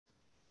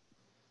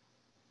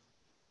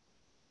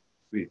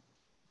Sweet.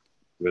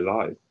 We're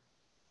live.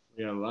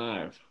 Yeah,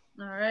 live.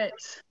 All right.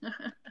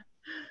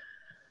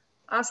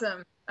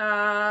 Awesome.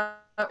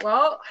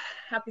 Well,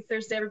 happy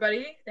Thursday,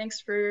 everybody.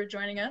 Thanks for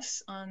joining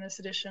us on this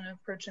edition of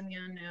Approaching the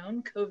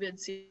Unknown COVID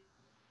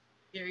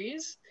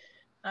series.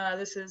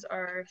 This is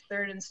our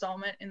third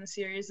installment in the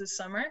series this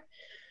summer.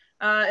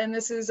 And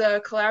this is a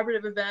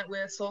collaborative event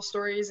with Soul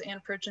Stories and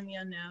Approaching the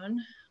Unknown.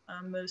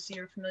 Most of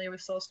you are familiar with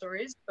Soul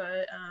Stories,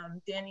 but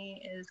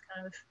Danny is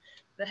kind of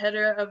the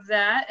header of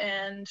that.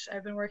 And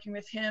I've been working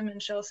with him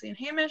and Chelsea and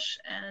Hamish,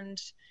 and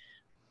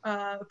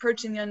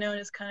Approaching the Unknown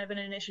is kind of an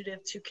initiative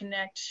to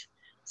connect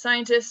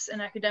scientists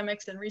and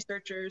academics and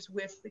researchers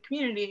with the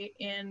community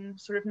in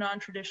sort of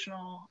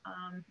non-traditional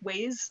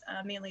ways,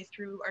 mainly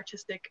through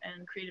artistic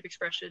and creative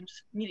expression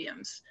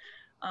mediums.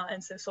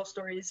 And so Soul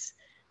Stories,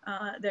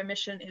 their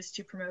mission is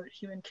to promote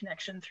human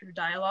connection through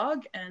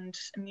dialogue and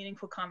a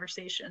meaningful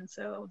conversation.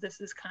 So this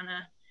is kind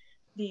of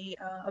the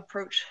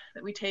approach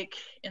that we take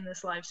in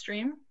this live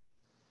stream.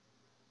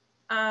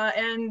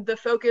 And the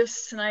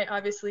focus tonight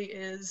obviously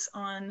is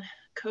on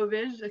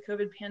COVID, the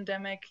COVID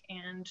pandemic,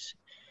 and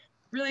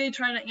really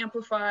trying to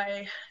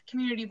amplify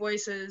community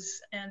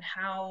voices and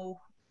how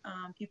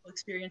people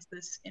experience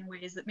this in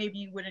ways that maybe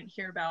you wouldn't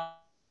hear about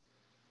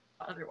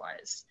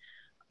otherwise.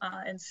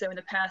 And so in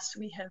the past,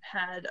 we have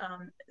had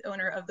the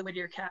owner of the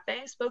Whittier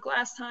Cafe spoke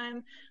last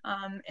time,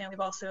 and we've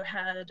also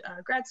had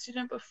a grad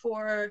student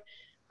before,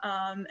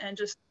 and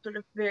just sort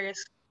of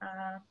various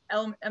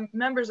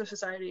members of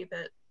society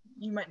that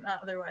you might not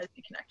otherwise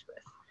be connected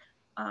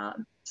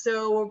with.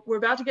 So we're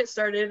about to get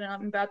started, and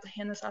I'm about to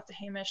hand this off to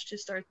Hamish to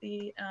start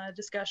the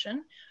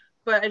discussion.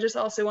 But I just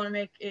also want to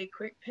make a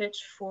quick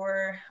pitch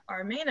for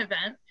our main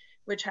event,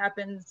 which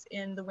happens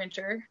in the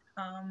winter.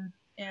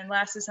 And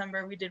last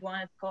December, we did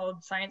one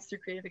called Science Through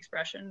Creative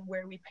Expression,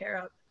 where we pair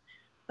up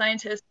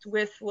scientists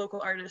with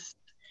local artists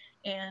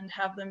and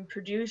have them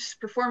produce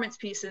performance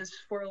pieces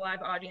for a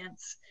live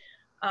audience.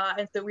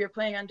 And so we are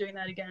planning on doing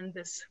that again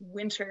this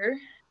winter.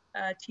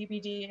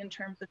 TBD in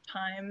terms of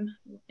time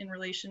in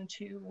relation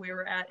to where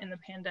we're at in the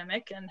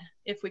pandemic and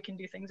if we can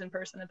do things in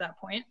person at that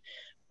point.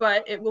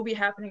 But it will be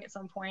happening at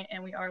some point,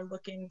 and we are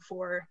looking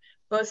for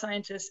both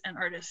scientists and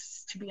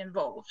artists to be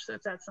involved. So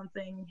if that's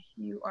something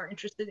you are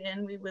interested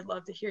in, we would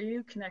love to hear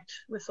you. Connect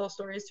with Soul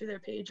Stories through their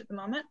page at the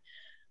moment.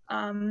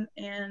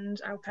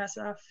 And I'll pass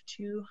it off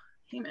to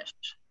Hamish.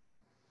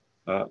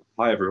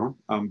 Hi, everyone.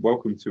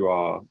 Welcome to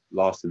our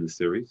last in the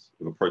series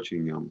of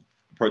Approaching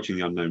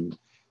the Unknown.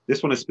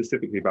 This one is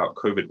specifically about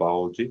COVID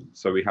biology.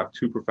 So we have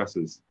two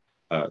professors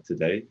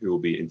today who will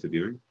be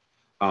interviewing.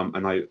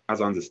 And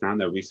as I understand,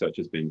 their research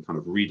has been kind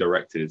of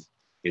redirected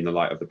in the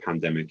light of the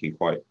pandemic in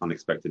quite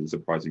unexpected and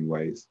surprising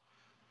ways.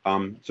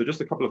 So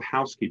just a couple of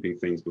housekeeping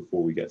things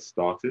before we get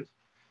started.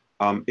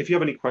 If you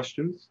have any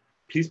questions,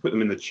 please put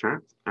them in the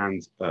chat,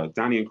 and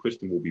Danny and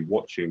Kristen will be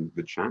watching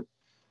the chat.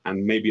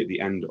 And maybe at the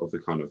end of the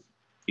kind of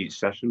each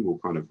session, we'll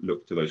kind of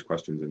look to those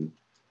questions and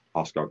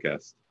ask our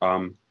guests.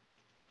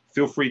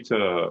 Feel free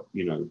to,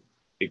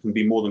 it can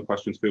be more than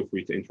questions. Feel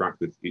free to interact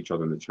with each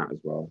other in the chat as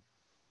well.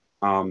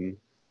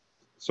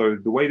 So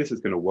the way this is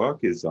going to work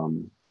is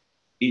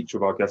each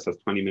of our guests has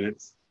 20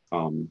 minutes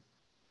and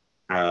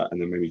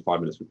then maybe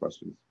 5 minutes for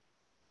questions.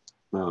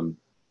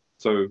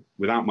 So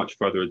without much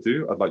further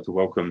ado, I'd like to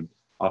welcome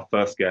our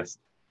first guest,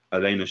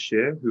 Elena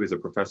Hsieh, who is a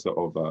professor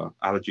of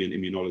Allergy and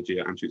Immunology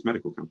at Anschutz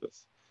Medical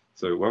Campus.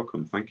 So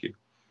welcome, thank you.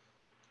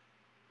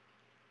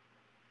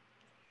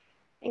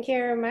 Thank you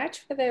very much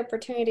for the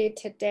opportunity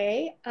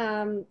today.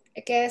 I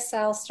guess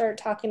I'll start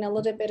talking a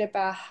little bit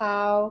about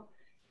how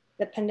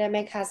the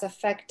pandemic has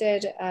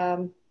affected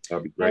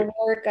my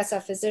work as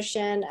a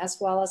physician as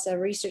well as a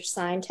research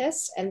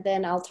scientist. And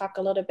then I'll talk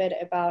a little bit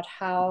about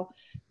how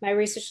my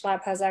research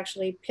lab has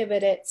actually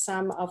pivoted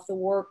some of the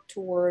work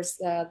towards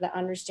the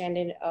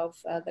understanding of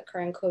the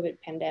current COVID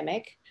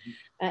pandemic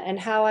and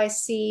how I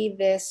see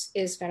this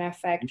is going to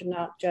affect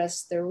not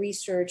just the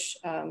research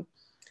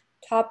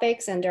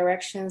topics and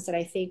directions that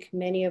I think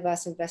many of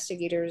us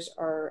investigators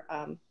are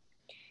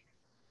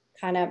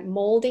kind of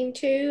molding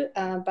to,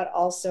 but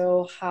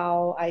also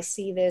how I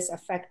see this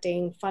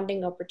affecting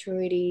funding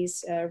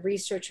opportunities,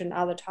 research and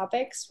other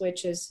topics,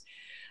 which is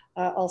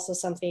also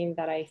something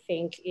that I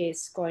think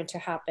is going to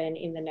happen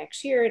in the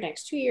next year,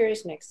 next 2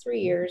 years, next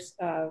 3 years.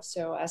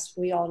 So as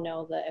we all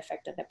know, the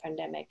effect of the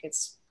pandemic,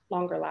 it's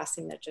longer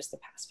lasting than just the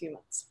past few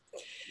months.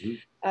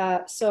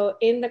 So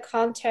in the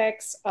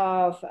context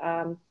of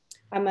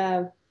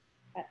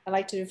I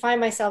like to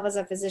define myself as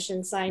a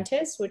physician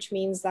scientist, which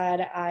means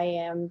that I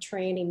am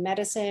trained in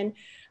medicine.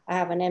 I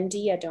have an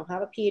MD, I don't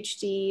have a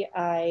PhD.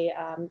 I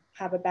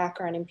have a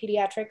background in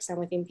pediatrics, and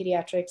within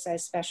pediatrics, I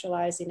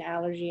specialize in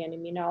allergy and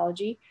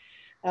immunology.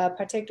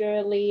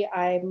 Particularly,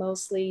 I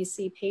mostly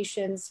see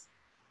patients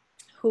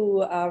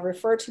who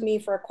refer to me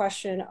for a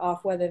question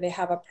of whether they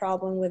have a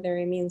problem with their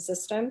immune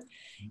system,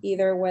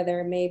 either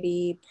whether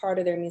maybe part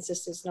of their immune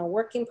system is not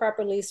working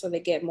properly, so they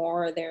get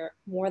more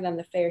than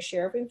the fair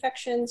share of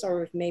infections,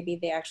 or if maybe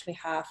they actually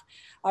have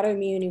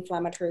autoimmune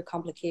inflammatory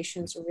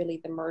complications, or really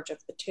the merge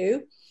of the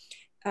two.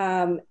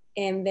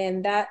 And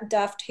then that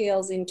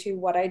dovetails into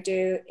what I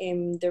do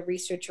in the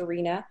research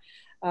arena.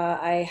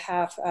 I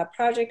have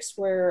projects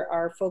where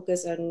our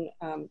focus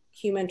on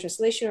human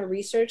translational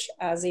research,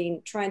 as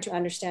in trying to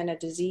understand a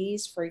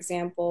disease. For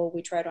example,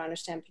 we try to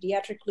understand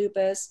pediatric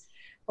lupus,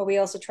 but we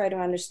also try to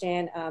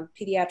understand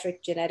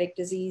pediatric genetic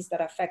disease that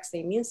affects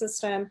the immune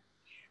system.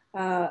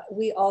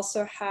 We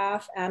also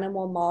have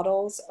animal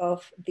models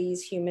of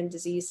these human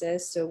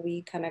diseases. So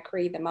we kind of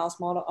create the mouse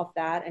model of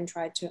that and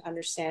try to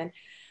understand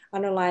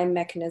underlying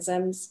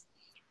mechanisms.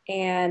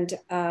 And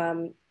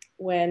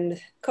when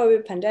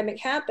COVID pandemic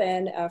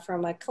happened,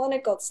 from a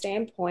clinical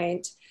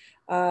standpoint,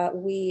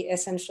 we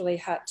essentially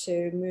had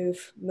to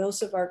move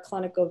most of our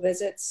clinical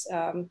visits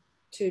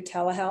to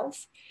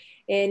telehealth.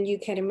 And you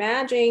can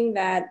imagine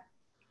that,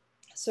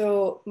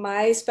 so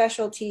my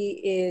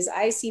specialty is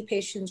I see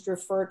patients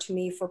refer to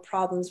me for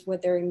problems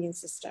with their immune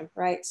system,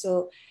 right?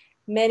 So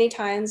many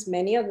times,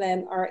 many of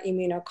them are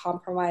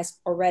immunocompromised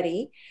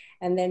already.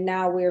 And then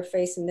now we're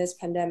facing this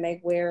pandemic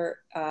where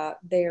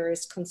there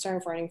is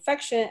concern for an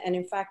infection. And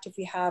in fact, if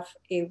you have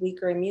a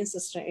weaker immune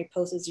system, it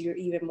poses you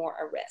even more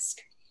a risk.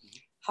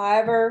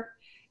 However,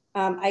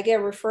 I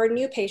get referred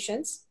new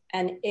patients.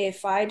 And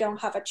if I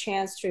don't have a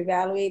chance to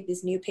evaluate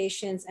these new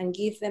patients and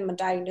give them a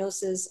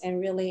diagnosis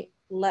and really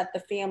let the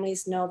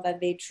families know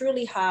that they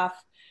truly have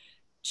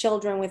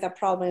children with a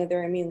problem with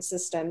their immune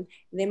system,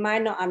 they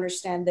might not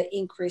understand the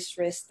increased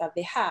risk that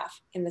they have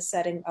in the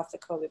setting of the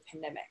COVID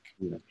pandemic.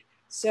 Yeah.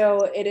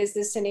 So it is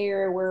this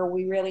scenario where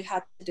we really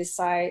have to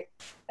decide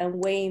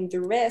and weigh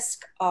the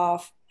risk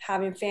of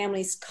having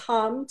families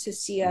come to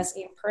see us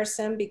in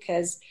person,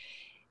 because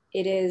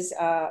it is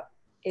a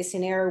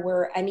scenario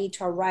where I need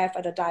to arrive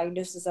at a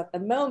diagnosis at the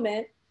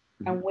moment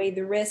and weigh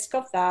the risk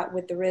of that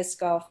with the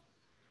risk of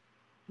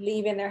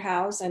leaving their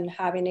house and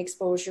having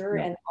exposure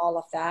and all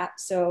of that.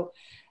 So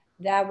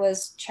that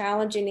was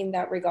challenging in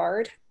that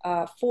regard.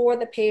 For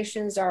the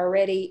patients that are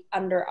already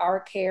under our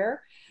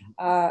care,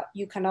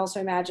 you can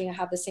also imagine I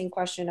have the same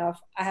question of,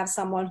 I have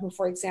someone who,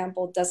 for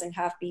example, doesn't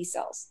have B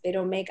cells. They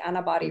don't make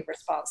antibody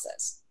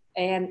responses.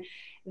 And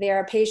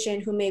they're a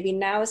patient who maybe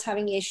now is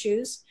having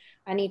issues.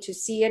 I need to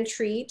see and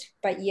treat,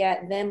 but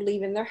yet them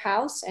leaving their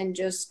house and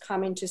just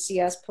coming to see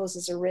us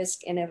poses a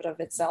risk in and of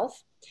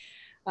itself.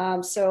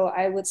 So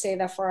I would say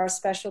that for our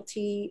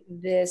specialty,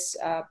 this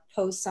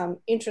posed some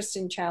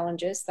interesting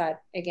challenges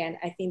that, again,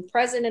 I think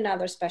present in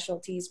other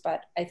specialties,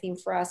 but I think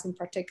for us in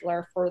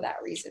particular for that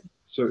reason.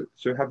 So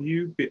have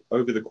you been,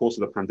 over the course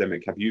of the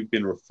pandemic, have you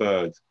been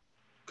referred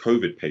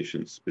COVID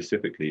patients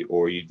specifically,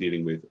 or are you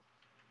dealing with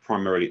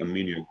primarily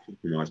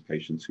immunocompromised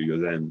patients who you're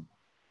then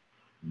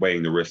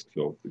weighing the risks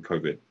of the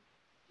COVID?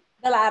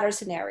 The latter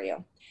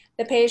scenario.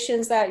 The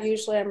patients that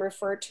usually I'm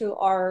referred to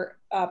are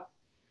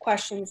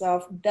questions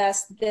of,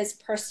 does this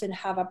person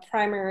have a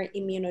primary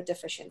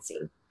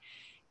immunodeficiency?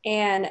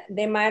 And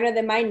they might or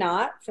they might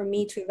not. For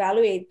me to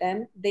evaluate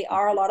them, they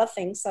are a lot of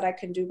things that I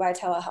can do by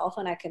telehealth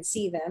and I can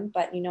see them,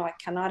 but I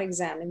cannot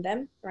examine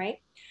them, right?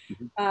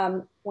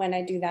 When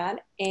I do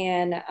that.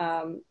 And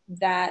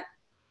that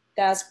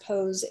does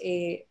pose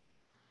a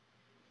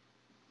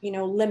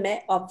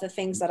limit of the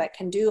things that I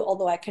can do,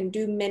 although I can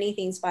do many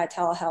things by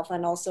telehealth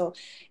and also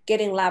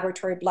getting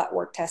laboratory blood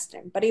work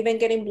testing. But even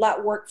getting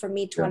blood work for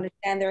me to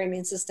understand their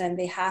immune system,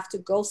 they have to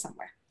go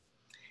somewhere.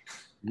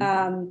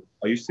 Are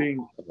you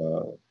seeing,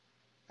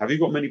 have you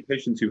got many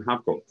patients who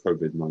have got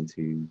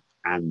COVID-19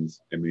 and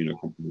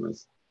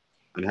immunocompromised?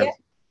 And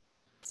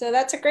So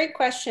that's a great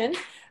question.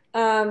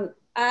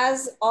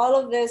 As all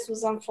of this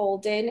was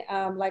unfolding,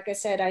 like I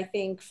said, I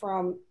think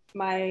from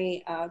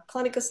my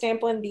clinical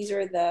standpoint, these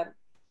are the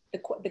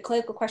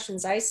clinical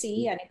questions I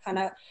see, and it kind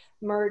of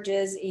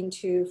merges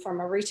into,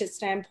 from a research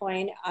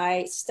standpoint,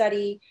 I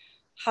study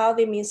how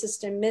the immune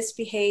system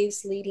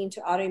misbehaves leading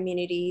to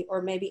autoimmunity,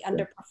 or maybe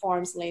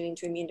underperforms leading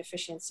to immune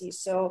deficiency.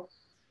 So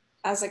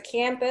as a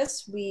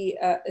campus, we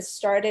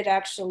started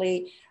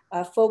actually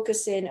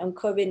focusing on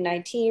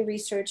COVID-19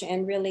 research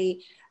and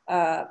really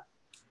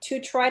to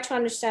try to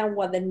understand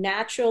what the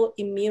natural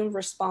immune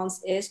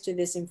response is to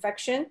this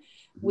infection.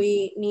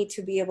 We need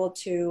to be able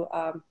to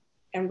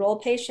enroll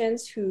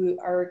patients who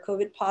are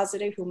COVID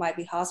positive, who might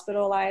be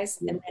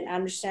hospitalized, and then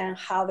understand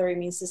how their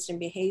immune system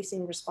behaves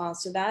in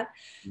response to that.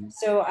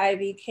 So I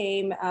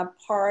became a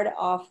part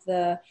of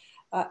the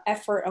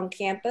effort on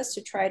campus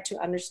to try to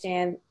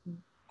understand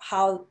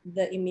how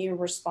the immune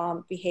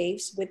response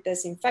behaves with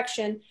this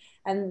infection.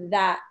 And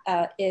that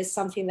is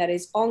something that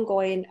is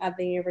ongoing at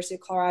the University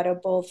of Colorado,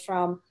 both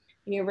from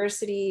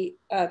University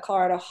of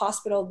Colorado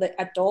Hospital, the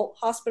adult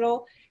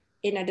hospital,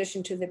 in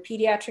addition to the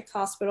pediatric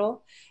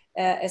hospital.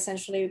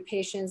 Essentially,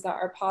 patients that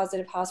are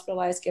positive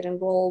hospitalized get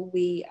enrolled.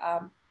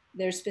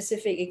 There's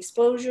specific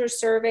exposure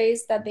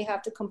surveys that they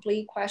have to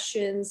complete,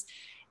 questions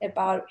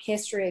about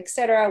history,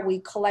 etc. We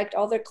collect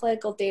all their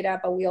clinical data,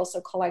 but we also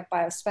collect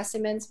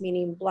biospecimens,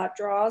 meaning blood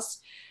draws.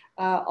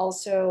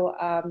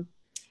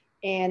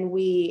 And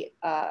we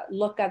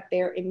look at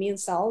their immune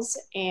cells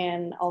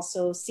and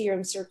also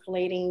serum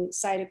circulating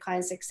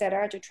cytokines,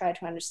 etc., to try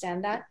to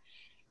understand that.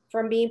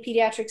 From being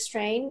pediatrics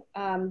trained,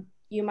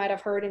 you might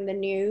have heard in the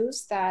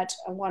news that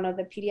one of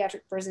the pediatric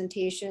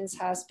presentations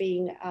has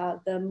been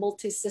the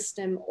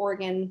multi-system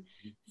organ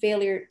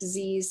failure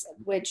disease,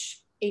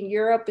 which in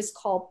Europe is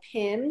called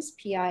PIMS,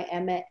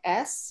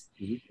 P-I-M-S.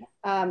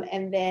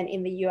 And then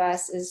in the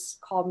US is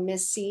called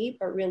Hsieh,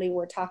 but really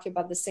we're talking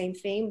about the same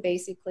thing,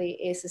 basically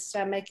a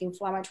systemic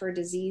inflammatory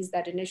disease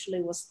that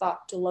initially was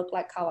thought to look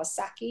like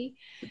Kawasaki,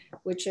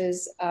 which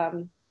is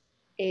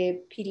a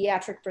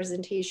pediatric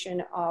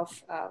presentation of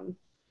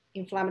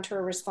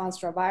inflammatory response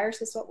to a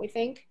virus is what we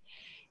think.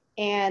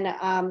 And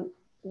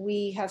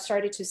we have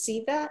started to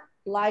see that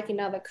like in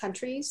other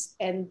countries,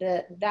 and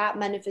that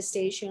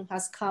manifestation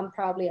has come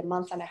probably a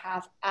month and a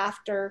half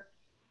after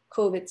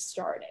COVID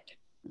started.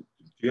 Do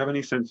you have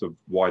any sense of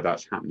why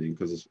that's happening?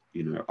 Because,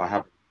 you know, I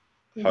have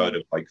heard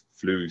of like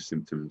flu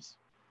symptoms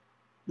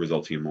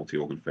resulting in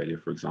multi-organ failure,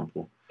 for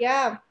example.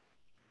 Yeah,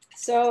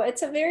 so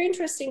it's a very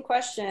interesting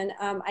question.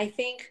 I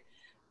think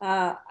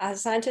as a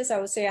scientist, I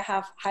would say I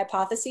have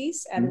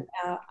hypotheses, and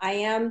I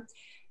am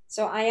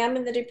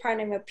in the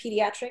Department of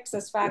Pediatrics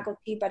as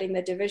faculty, but in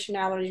the Division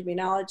of Allergy,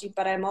 Immunology,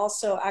 but I'm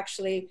also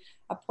actually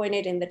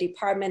appointed in the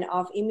Department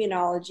of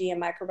Immunology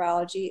and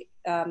Microbiology.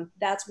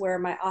 That's where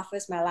my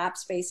office, my lab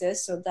space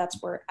is. So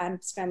that's where I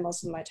spend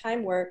most of my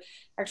time, where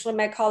actually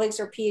my colleagues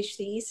are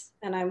PhDs,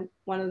 and I'm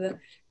an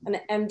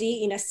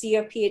MD in a sea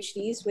of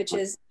PhDs, which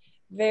is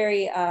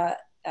very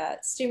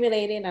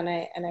stimulating, and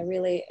I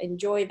really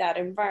enjoy that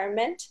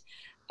environment.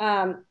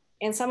 And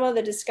some of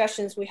the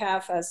discussions we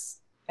have, as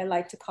I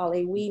like to call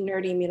it, we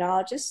nerdy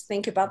immunologists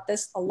think about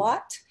this a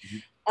lot.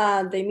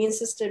 The immune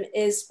system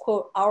is,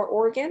 quote, our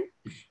organ.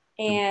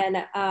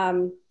 And,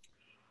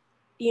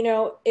 you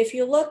know, if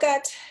you look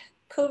at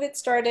COVID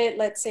started,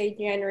 let's say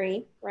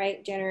January,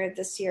 right? January of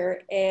this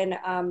year. And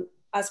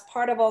as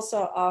part of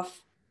also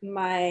of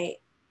my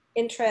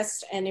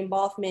interest and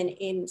involvement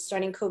in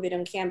starting COVID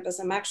on campus,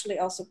 I'm actually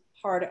also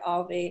part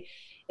of a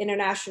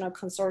international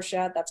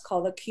consortia that's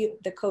called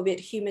the COVID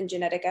Human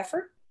Genetic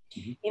Effort.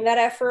 In that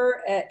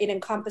effort, it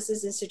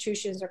encompasses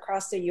institutions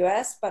across the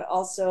US, but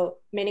also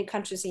many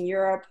countries in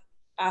Europe,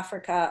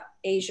 Africa,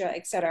 Asia,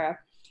 et cetera.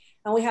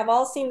 And we have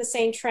all seen the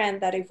same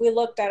trend that if we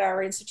looked at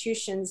our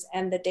institutions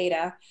and the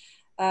data,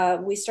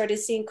 we started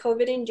seeing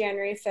COVID in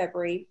January,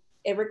 February.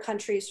 Every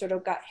country sort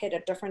of got hit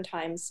at different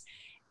times.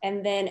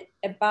 And then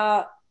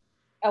about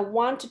a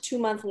 1 to 2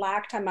 month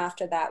lag time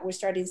after that, we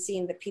started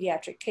seeing the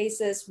pediatric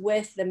cases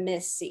with the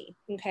Hsieh,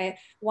 okay?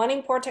 One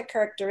important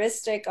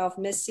characteristic of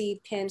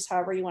Hsieh, PIMS,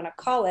 however you want to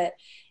call it,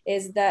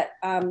 is that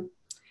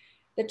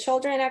the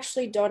children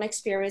actually don't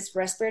experience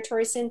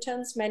respiratory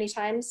symptoms many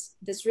times.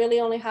 This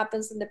really only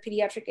happens in the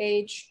pediatric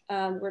age.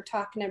 We're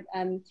talking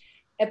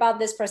about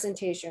this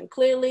presentation.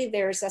 Clearly,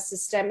 there's a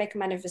systemic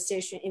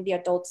manifestation in the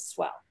adults as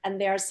well,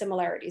 and there are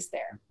similarities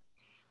there.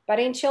 But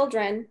in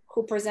children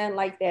who present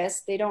like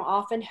this, they don't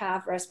often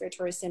have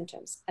respiratory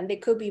symptoms. And they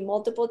could be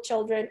multiple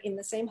children in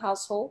the same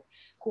household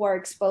who are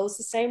exposed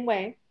the same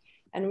way.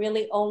 And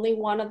really only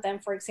one of them,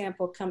 for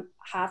example, can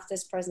have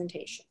this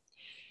presentation.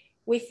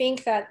 We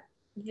think that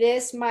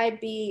this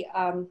might be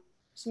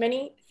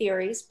many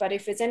theories, but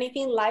if it's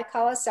anything like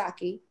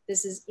Kawasaki,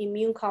 this is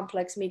immune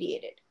complex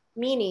mediated,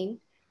 meaning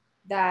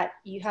that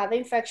you have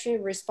infection,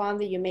 you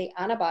respond, that you make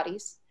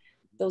antibodies.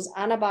 Those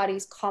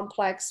antibodies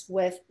complex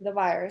with the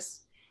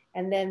virus,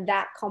 and then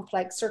that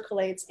complex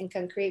circulates and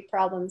can create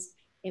problems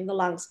in the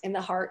lungs, in the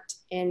heart,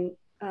 in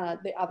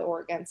the other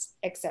organs,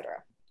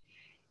 etc.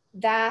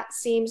 That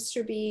seems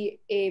to be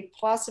a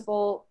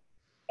plausible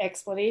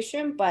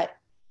explanation, but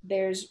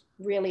there's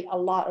really a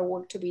lot of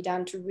work to be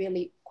done to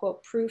really,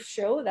 quote,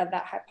 show that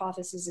that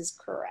hypothesis is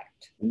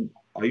correct.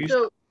 Sorry.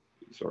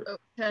 Oh,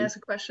 can I ask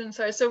a question?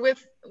 Sorry. So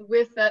with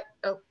that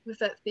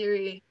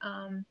theory,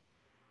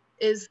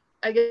 is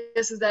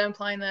that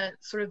implying that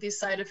sort of these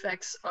side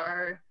effects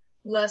are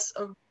less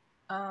of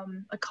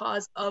a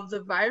cause of the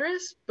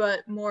virus,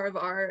 but more of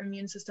our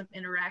immune system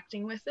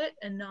interacting with it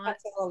and not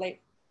Absolutely.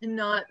 and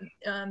not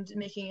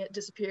making it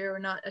disappear or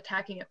not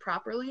attacking it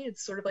properly?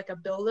 It's sort of like a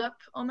buildup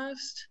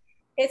almost.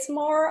 It's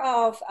more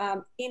of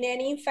in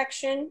any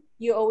infection,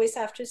 you always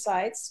have two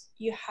sides.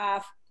 You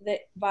have the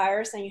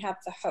virus and you have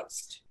the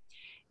host.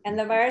 And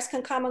the virus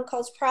can come and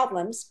cause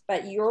problems,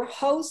 but your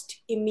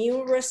host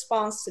immune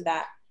response to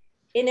that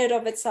in and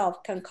of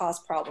itself can cause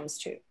problems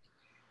too.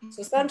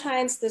 So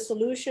sometimes the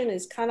solution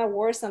is kind of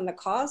worse than the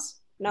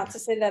cause. Not to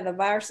say that the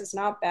virus is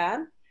not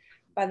bad,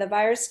 but the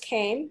virus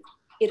came,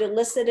 it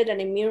elicited an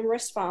immune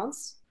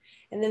response,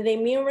 and then the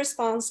immune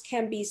response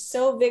can be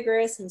so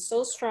vigorous and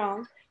so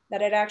strong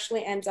that it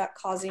actually ends up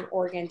causing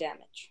organ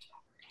damage.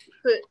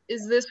 But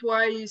is this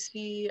why you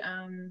see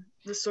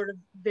this sort of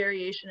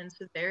variation in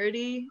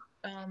severity?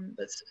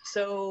 That's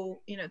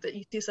so, you know, that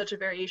you see such a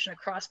variation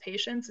across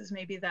patients, is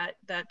maybe that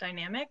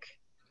dynamic?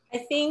 I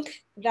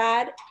think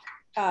that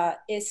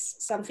is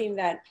something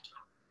that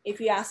if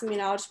you ask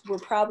immunologists, we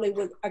probably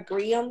would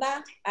agree on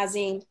that, as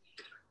in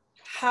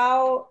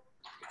how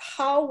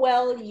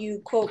well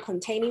you, quote,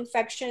 contain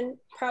infection.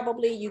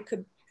 Probably you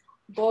could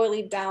boil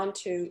it down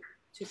to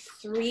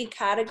 3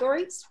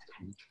 categories.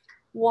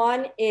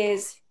 One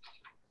is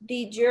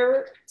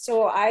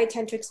So I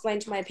tend to explain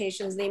to my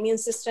patients, the immune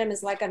system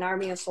is like an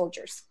army of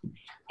soldiers,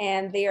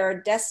 and they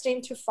are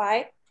destined to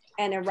fight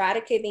and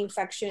eradicate the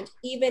infection,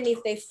 even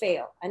if they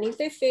fail. And if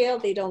they fail,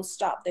 they don't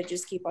stop, they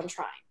just keep on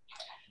trying.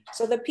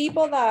 So the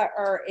people that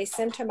are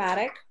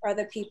asymptomatic are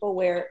the people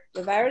where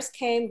the virus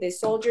came, the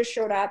soldiers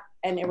showed up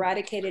and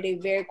eradicated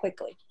it very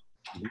quickly.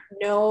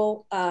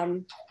 No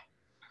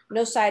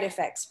side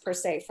effects per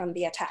se from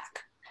the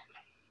attack.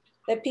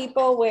 The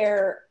people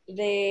where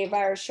the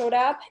virus showed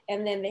up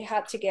and then they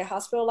had to get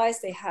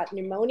hospitalized, they had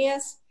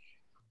pneumonias,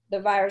 the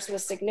virus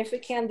was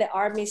significant, the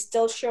army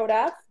still showed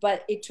up,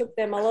 but it took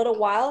them a little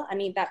while. I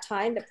mean, that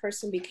time the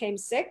person became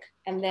sick,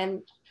 and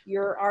then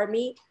your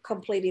army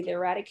completed the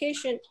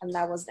eradication, and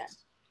that was done.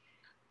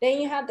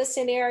 Then you have the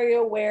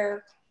scenario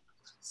where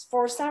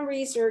for some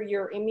reason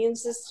your immune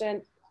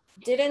system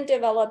didn't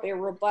develop a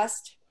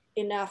robust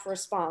enough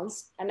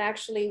response. And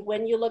actually,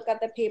 when you look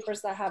at the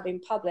papers that have been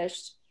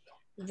published,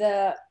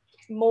 the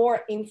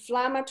more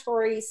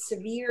inflammatory,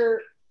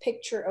 severe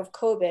picture of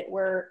COVID,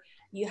 where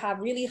you have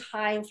really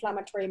high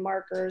inflammatory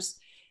markers,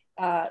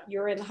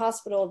 you're in the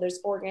hospital, there's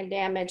organ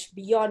damage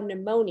beyond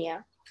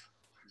pneumonia.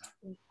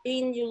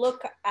 When you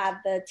look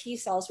at the T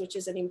cells, which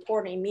is an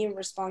important immune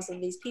response of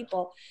these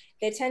people,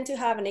 they tend to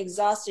have an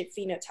exhausted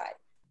phenotype.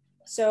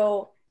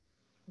 So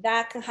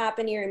that can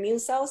happen in your immune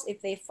cells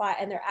if they fight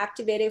and they're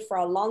activated for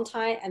a long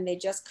time and they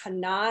just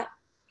cannot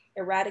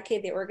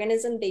eradicate the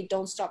organism, they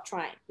don't stop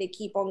trying. They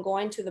keep on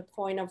going to the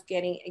point of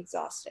getting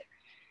exhausted.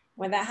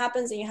 When that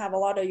happens and you have a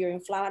lot of your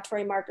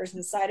inflammatory markers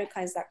and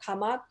cytokines that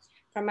come up,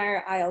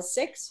 primarily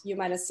IL-6, you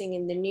might have seen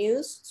in the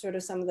news, sort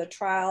of some of the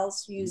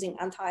trials using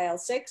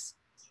anti-IL-6.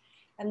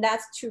 And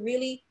that's to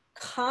really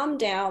calm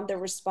down the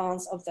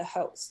response of the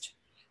host.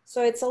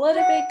 So it's a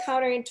little bit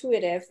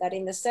counterintuitive that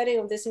in the setting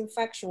of this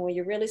infection, when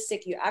you're really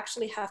sick, you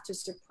actually have to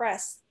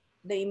suppress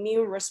the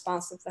immune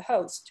response of the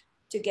host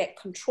to get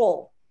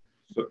control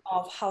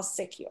of how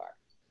sick you are.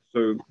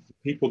 So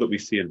people that we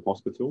see in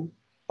hospital,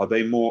 are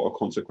they more a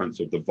consequence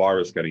of the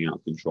virus getting out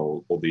of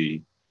control or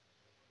the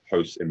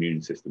host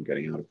immune system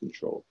getting out of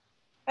control?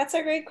 That's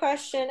a great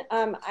question.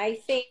 I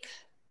think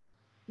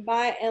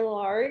by and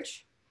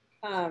large,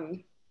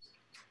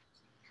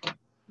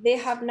 there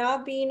have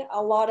not been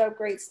a lot of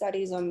great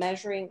studies on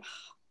measuring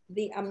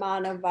the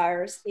amount of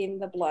virus in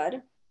the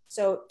blood.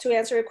 So to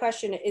answer your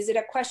question, is it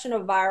a question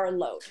of viral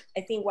load?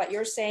 I think what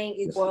you're saying,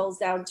 it boils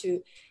down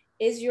to,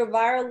 is your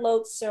viral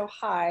load so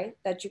high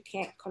that you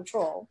can't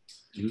control?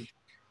 Mm-hmm.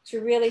 To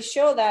really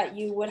show that,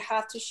 you would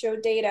have to show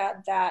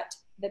data that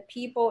the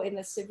people in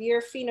the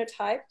severe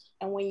phenotype,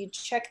 and when you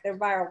check their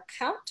viral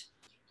count,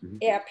 mm-hmm.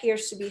 it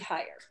appears to be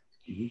higher.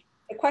 Mm-hmm.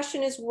 The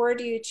question is, where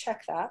do you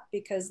check that?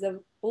 Because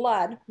the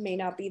blood may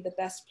not be the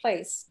best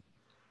place.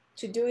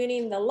 To do it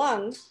in the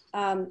lung,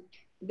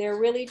 they're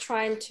really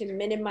trying to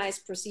minimize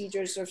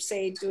procedures of,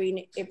 say,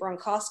 doing a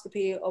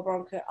bronchoscopy or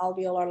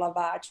bronchoalveolar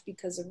lavage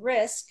because of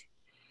risk.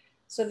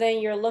 So then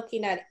you're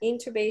looking at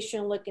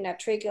intubation, looking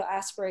at tracheal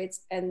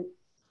aspirates, and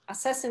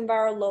assessing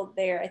viral load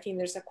there. I think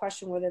there's a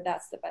question whether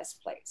that's the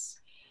best place.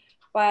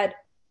 But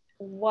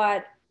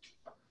what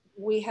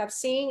we have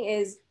seen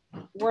is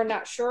we're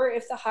not sure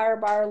if the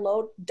higher viral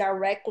load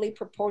directly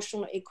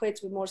proportionally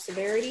equates with more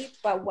severity,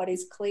 but what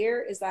is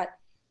clear is that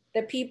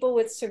the people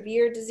with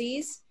severe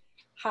disease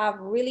have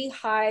really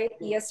high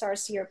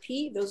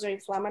ESR-CRP. Those are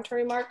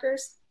inflammatory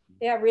markers.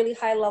 They have really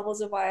high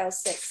levels of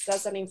IL-6.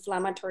 That's an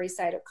inflammatory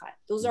cytokine.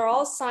 Those are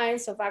all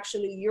signs of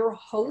actually your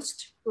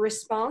host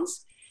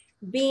response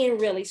being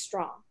really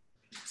strong.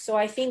 So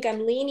I think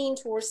I'm leaning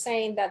towards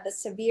saying that the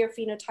severe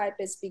phenotype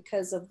is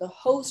because of the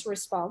host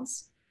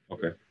response.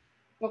 Okay.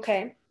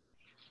 Okay.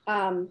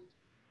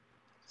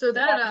 So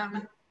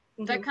that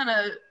that kind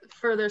of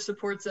further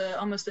supports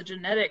almost a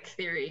genetic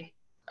theory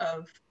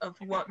of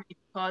what may be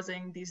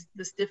causing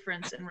this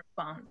difference in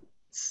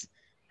response.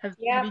 Have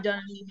you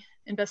done any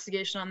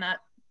investigation on that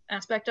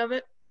aspect of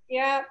it?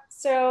 Yeah,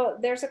 so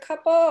there's a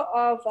couple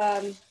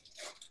of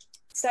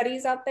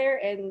studies out there,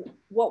 and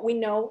what we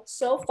know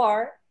so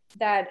far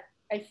that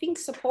I think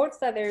supports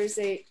that there is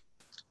a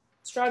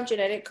strong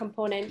genetic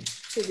component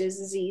to this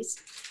disease.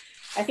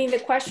 I think the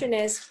question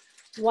is,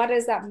 what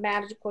is that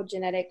magical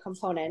genetic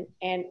component,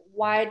 and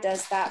why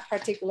does that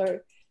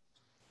particular,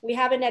 we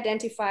haven't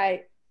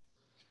identified,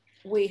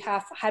 we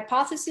have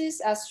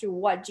hypotheses as to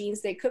what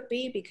genes they could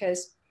be,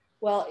 because,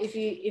 well,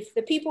 if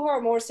the people who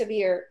are more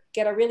severe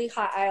get a really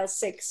high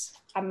IL-6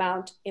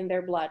 amount in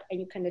their blood, and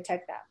you can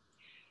detect that.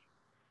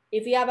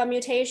 If you have a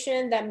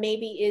mutation that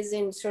maybe is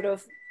in sort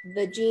of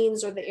the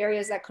genes or the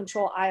areas that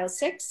control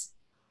IL-6,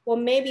 well,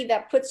 maybe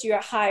that puts you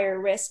at higher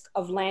risk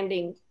of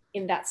landing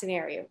in that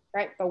scenario,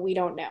 right? But we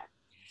don't know.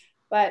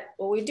 But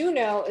what we do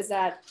know is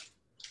that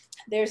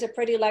there's a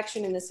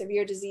predilection in the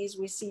severe disease.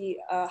 We see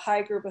a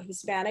high group of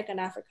Hispanic and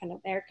African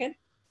American.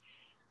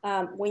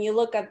 When you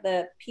look at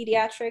the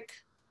pediatric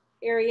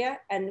area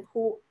and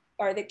who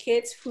are the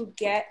kids who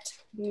get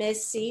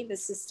Hsieh, the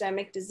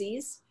systemic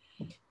disease,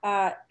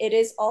 it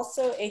is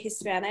also a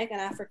Hispanic and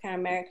African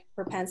American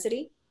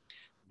propensity.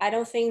 I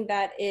don't think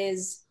that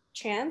is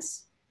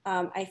chance.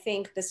 I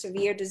think the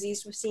severe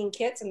disease we see in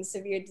kids and the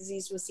severe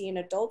disease we see in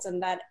adults,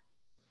 and that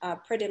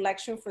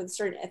predilection for a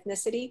certain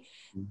ethnicity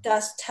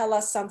does tell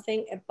us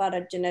something about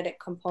a genetic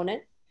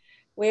component.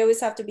 We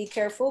always have to be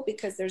careful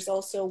because there's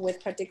also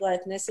with particular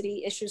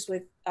ethnicity issues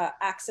with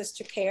access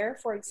to care,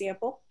 for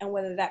example, and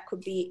whether that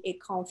could be a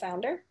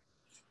confounder.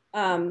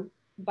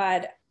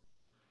 But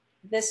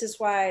this is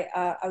why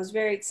I was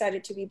very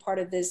excited to be part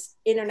of this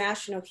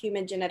international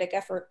human genetic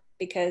effort,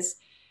 because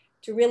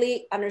to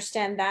really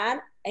understand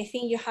that, I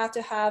think you have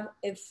to have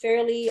a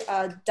fairly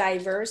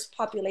diverse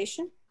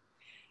population.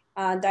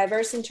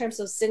 Diverse in terms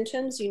of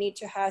symptoms. You need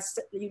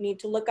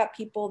to look at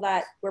people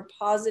that were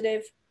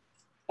positive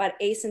but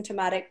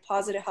asymptomatic,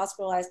 positive,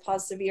 hospitalized,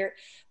 positive, severe,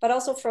 but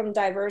also from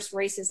diverse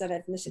races and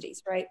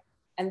ethnicities, right?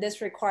 And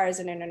this requires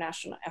an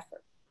international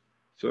effort.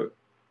 So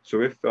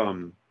if,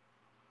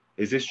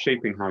 is this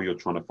shaping how you're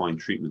trying to find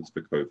treatments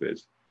for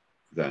COVID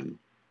then?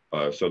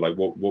 So like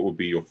what would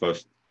be your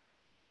first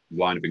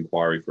line of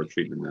inquiry for a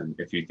treatment then,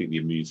 if you think the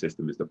immune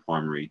system is the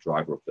primary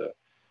driver of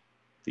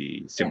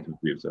the symptoms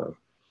we observe?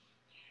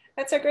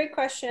 That's a great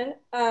question.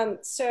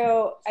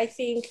 So I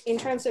think in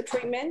terms of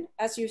treatment,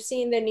 as you've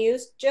seen in the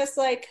news, just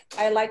like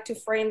I like to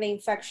frame the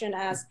infection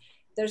as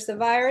there's the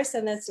virus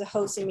and there's the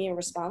host immune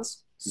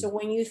response. So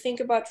when you think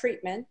about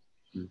treatment,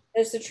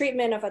 there's the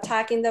treatment of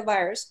attacking the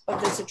virus,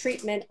 but there's a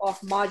treatment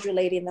of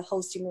modulating the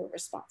host immune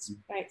response,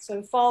 right? So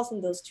it falls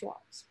in those two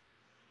arms.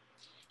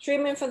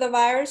 Treatment for the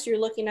virus, you're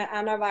looking at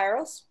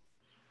antivirals.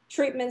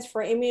 Treatments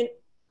for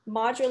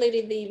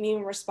modulating the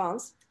immune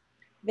response,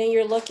 then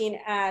you're looking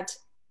at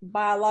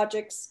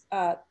biologics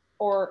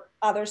or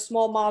other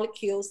small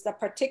molecules that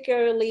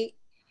particularly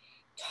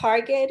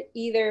target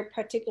either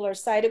particular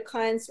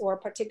cytokines or a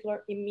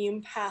particular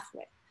immune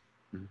pathway.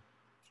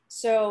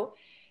 So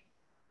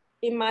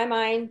in my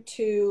mind,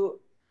 to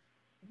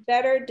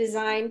better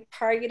design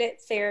targeted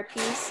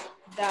therapies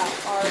that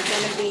are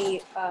going to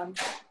be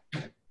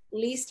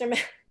least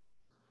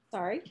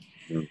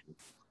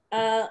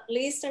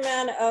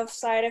amount of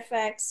side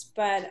effects,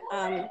 but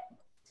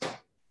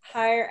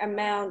higher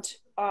amount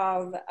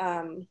of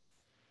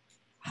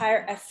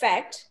higher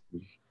effect,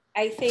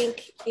 I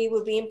think it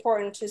would be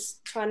important to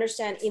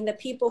understand in the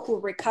people who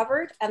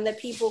recovered and the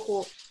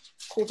people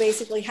who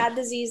basically had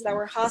disease that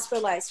were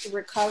hospitalized, who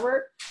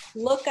recovered,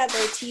 look at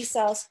their T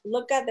cells,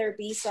 look at their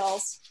B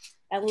cells,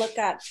 and look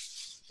at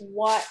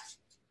what,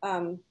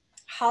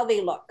 how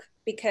they look.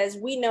 Because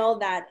we know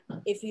that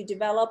if you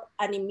develop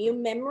an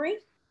immune memory,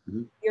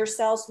 your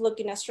cells look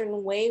in a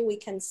certain way, we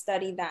can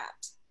study that.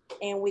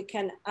 And we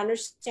can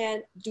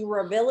understand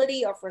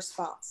durability of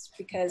response,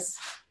 because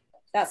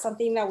that's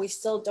something that we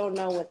still don't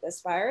know with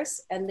this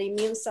virus. And the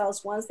immune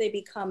cells, once they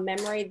become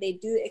memory, they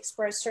do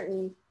express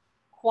certain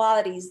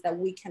qualities that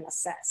we can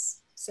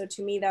assess. So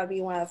to me, that would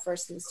be one of the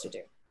first things to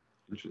do.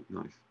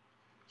 Nice.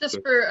 Just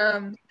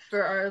for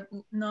our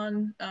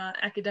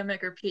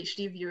non-academic or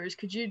PhD viewers,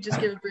 could you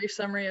just give a brief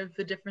summary of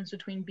the difference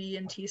between B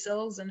and T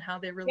cells and how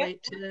they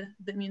relate to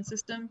the immune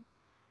system?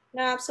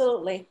 No,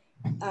 absolutely.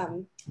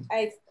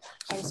 I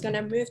was going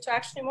to move to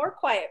actually a more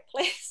quiet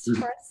place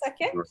for a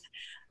second.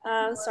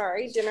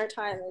 Sorry, dinner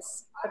time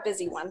is a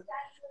busy one.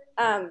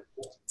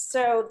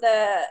 So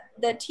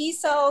the T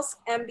cells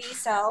and B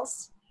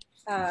cells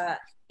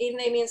in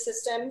the immune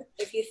system,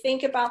 if you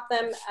think about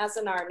them as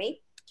an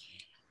army,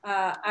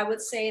 I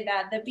would say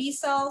that the B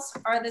cells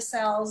are the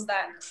cells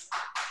that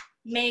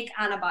make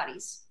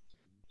antibodies.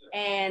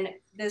 And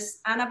these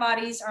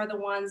antibodies are the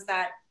ones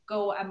that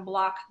go and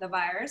block the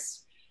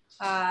virus.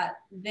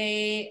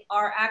 They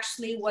are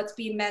actually what's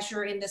being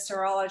measured in the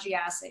serology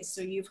assay.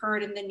 So you've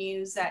heard in the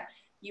news that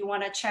you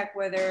want to check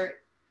whether,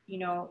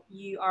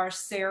 you are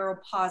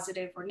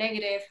seropositive or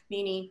negative,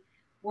 meaning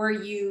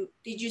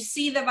did you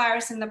see the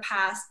virus in the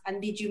past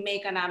and did you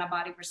make an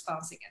antibody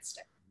response against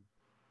it?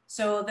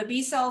 So the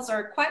B cells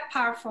are quite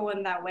powerful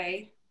in that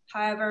way.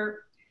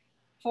 However,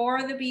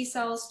 for the B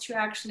cells to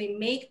actually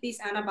make these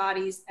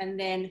antibodies and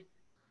then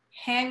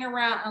hang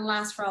around and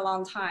last for a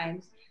long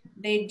time,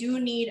 they do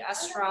need a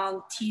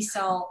strong T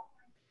cell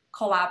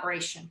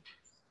collaboration.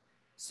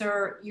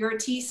 So your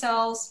T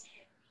cells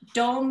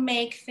don't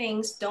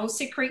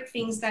secrete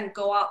things that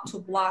go out to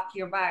block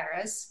your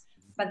virus,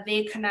 but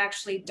they can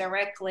actually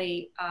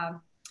directly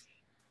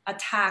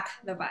attack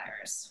the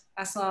virus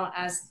as long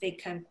as they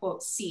can,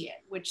 quote, see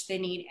it, which they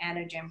need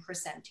antigen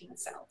presenting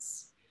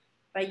cells.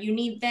 But you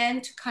need then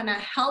to kind of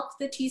help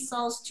the T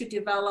cells to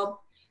develop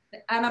the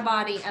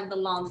antibody and the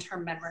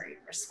long-term memory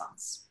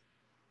response.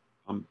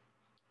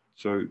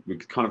 So we're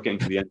kind of getting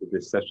to the end of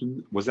this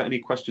session. Was there any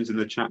questions in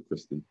the chat,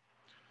 Kristen?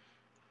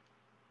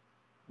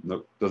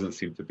 No, doesn't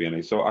seem to be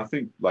any. So I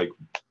think, like,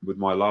 with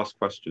my last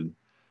question,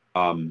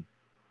 I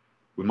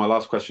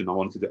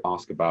wanted to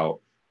ask about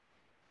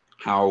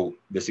how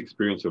this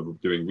experience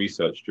of doing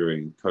research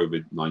during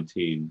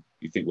COVID-19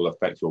 you think will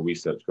affect your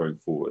research going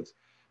forward,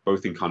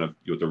 both in kind of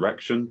your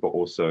direction, but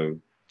also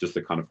just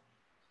the kind of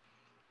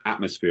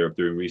atmosphere of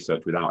doing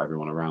research without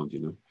everyone around,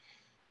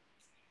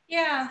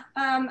 Yeah,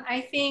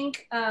 I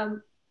think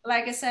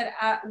like I said,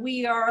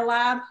 we are a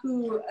lab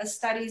who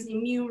studies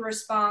immune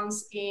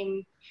response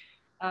in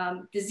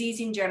disease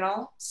in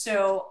general.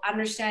 So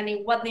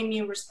understanding what the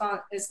immune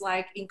response is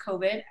like in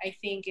COVID, I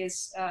think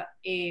is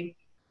a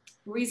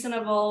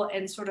reasonable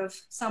and sort of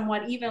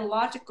somewhat even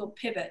logical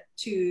pivot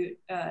to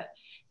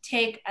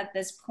take at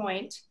this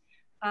point.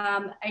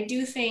 I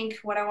do think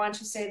what I want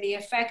to say, the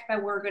effect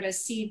that we're going to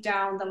see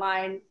down the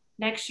line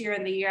next year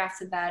and the year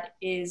after that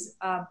is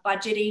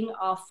budgeting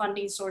of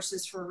funding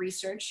sources for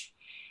research.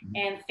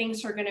 And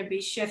things are going to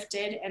be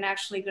shifted and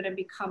actually going to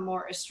become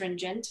more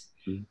astringent.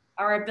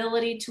 Our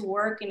ability to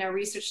work in a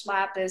research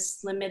lab is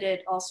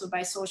limited also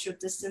by social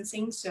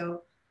distancing.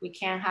 So we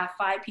can't have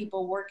 5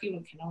 people working,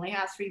 we can only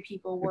have 3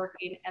 people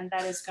working, and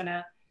that is going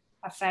to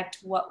affect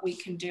what we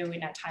can do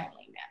in a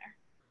timely manner.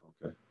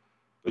 Okay.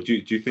 But do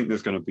you think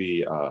there's going to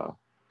be,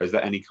 is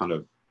there any kind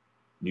of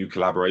new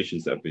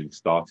collaborations that have been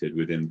started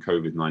within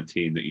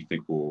COVID-19 that you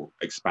think will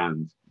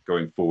expand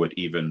going forward,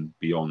 even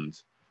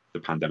beyond the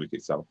pandemic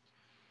itself?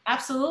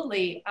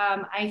 Absolutely.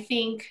 I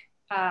think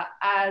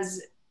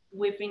as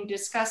we've been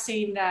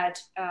discussing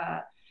that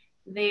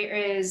there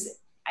is,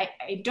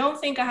 I don't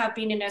think I have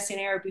been in a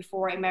scenario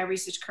before in my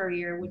research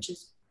career, which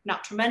is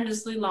not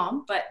tremendously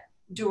long, but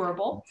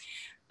durable,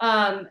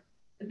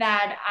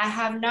 that I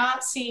have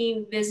not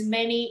seen this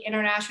many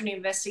international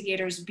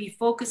investigators be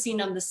focusing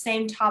on the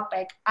same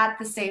topic at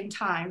the same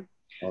time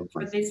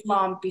for this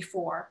long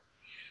before.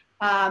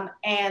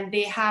 And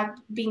they have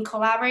been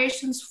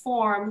collaborations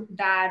formed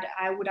that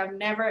I would have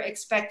never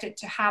expected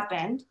to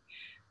happen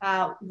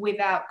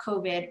without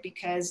COVID,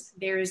 because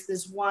there is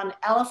this one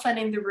elephant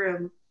in the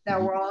room that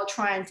we're all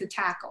trying to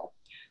tackle,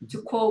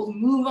 to quote,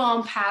 move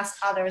on past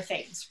other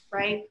things,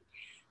 right?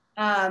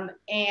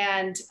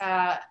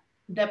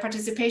 The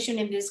participation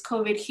in this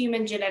COVID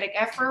human genetic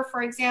effort,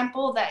 for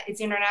example, that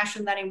it's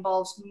international, that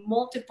involves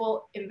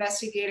multiple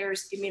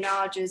investigators,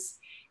 immunologists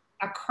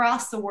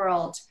across the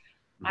world.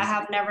 I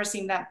have never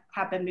seen that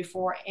happen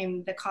before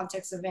in the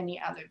context of any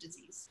other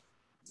disease.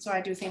 So I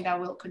do think that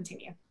will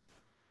continue.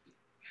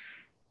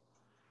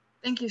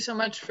 Thank you so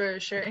much for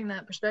sharing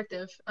that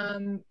perspective.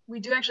 We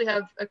do actually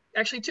have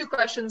actually 2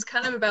 questions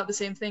kind of about the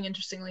same thing,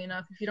 interestingly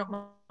enough, if you don't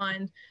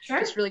mind. Sure.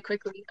 Just really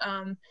quickly.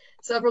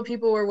 Several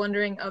people were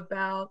wondering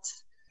about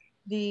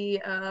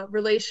the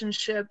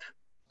relationship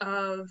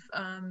of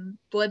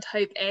blood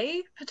type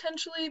A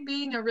potentially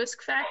being a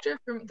risk factor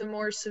for the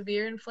more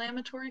severe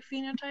inflammatory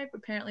phenotype.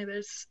 Apparently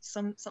there's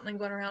something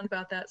going around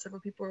about that.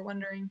 Several people were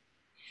wondering.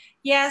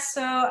 Yeah,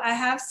 so I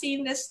have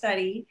seen this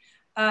study.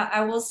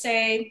 I will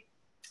say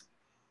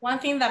one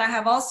thing that I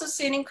have also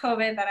seen in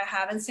COVID that I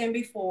haven't seen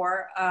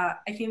before, I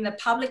think the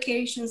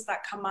publications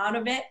that come out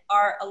of it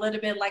are a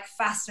little bit like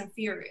Fast and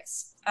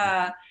Furious.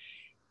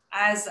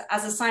 As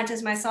a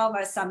scientist myself,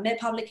 I submit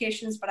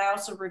publications, but I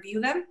also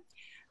review them.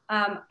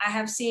 I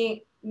have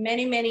seen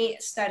many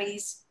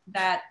studies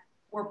that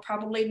were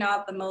probably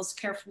not the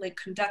most carefully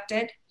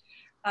conducted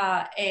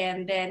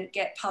and then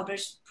get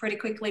published pretty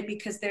quickly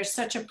because there's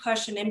such a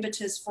push and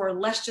impetus for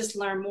let's just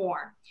learn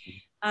more.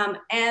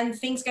 And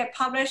things get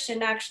published,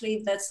 and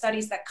actually the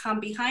studies that come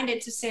behind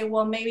it to say,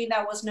 well, maybe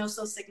that was not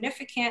so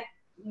significant,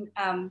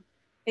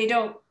 they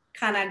don't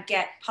kind of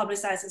get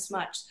publicized as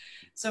much.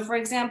 So for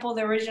example,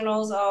 the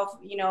originals of,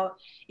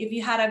 if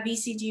you had a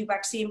BCG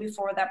vaccine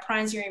before, that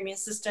primes your immune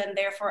system,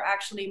 therefore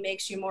actually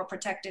makes you more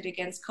protected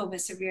against COVID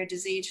severe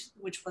disease,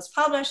 which was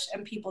published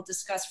and people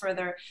discuss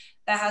further,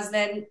 that has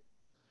then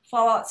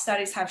follow-up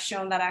studies have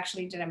shown that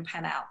actually didn't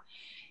pan out.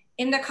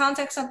 In the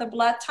context of the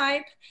blood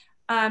type,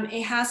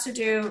 it has to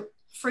do,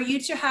 for you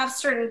to have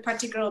certain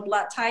particular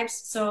blood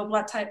types, so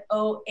blood type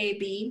O, A,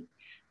 B,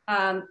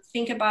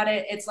 think about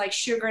it, it's like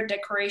sugar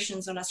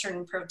decorations on a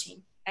certain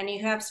protein. And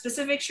you have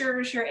specific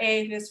sugars, your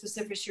A, you have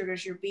specific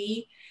sugars, your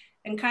B.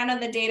 And kind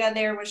of the data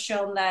there was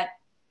shown that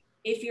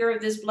if you're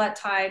this blood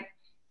type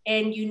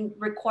and you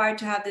require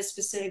to have this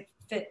specific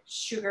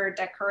sugar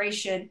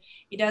decoration,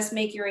 it does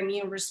make your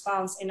immune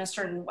response in a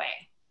certain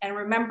way. And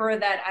remember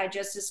that I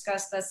just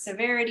discussed that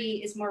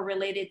severity is more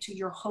related to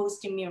your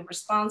host immune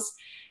response.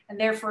 And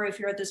therefore, if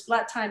you're at this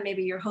blood type,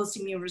 maybe your host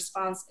immune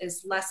response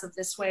is less of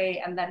this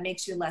way, and that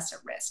makes you less at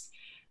risk.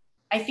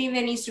 I think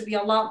there needs to be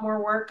a lot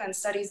more work and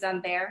studies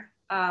done there.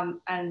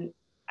 And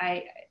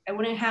I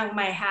wouldn't hang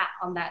my hat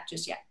on that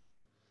just yet.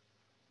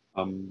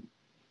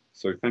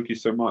 So thank you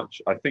so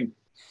much. I think,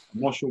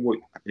 I'm not sure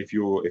if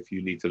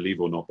you need to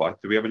leave or not,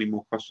 but do we have any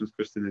more questions,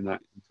 Kristen, in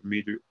that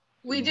intermediate?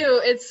 We do.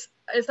 It's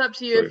up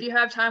to you. Sorry. If you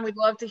have time, we'd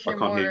love to hear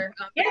more.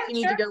 Yeah, if you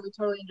need to go, we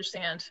totally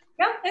understand.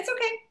 Yeah, it's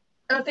okay.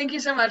 Oh, thank you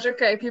so much.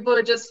 Okay, people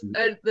are just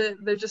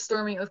they're just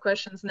storming with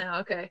questions now.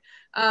 Okay,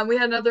 we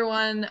had another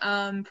one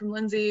from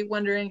Lindsay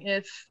wondering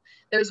if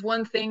there's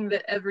one thing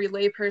that every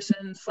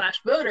layperson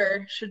 /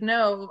 voter should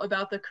know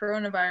about the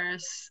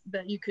coronavirus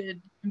that you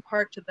could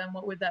impart to them.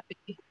 What would that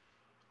be?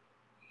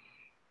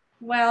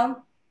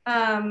 Well,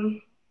 I know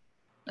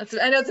it's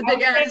a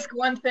big ask,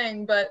 one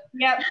thing, but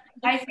yep,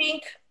 I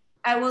think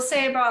I will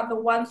say about the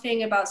one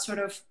thing about sort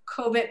of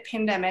COVID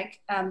pandemic.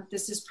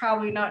 This is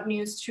probably not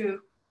news to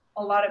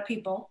a lot of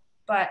people,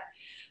 but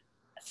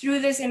through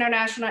this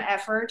international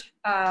effort,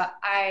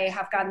 I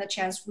have gotten the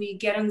chance, we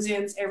get on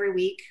Zooms every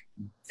week,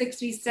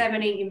 60,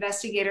 70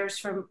 investigators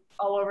from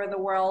all over the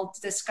world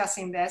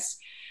discussing this.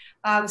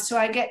 So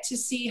I get to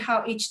see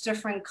how each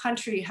different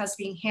country has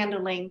been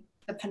handling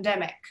the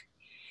pandemic.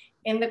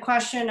 In the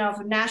question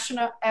of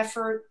national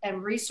effort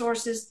and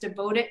resources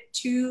devoted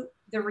to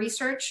the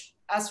research,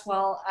 as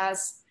well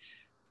as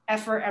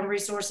effort and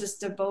resources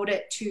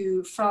devoted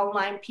to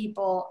frontline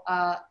people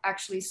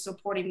actually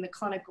supporting the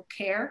clinical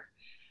care.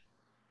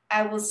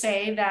 I will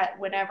say that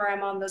whenever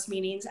I'm on those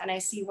meetings and I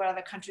see what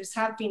other countries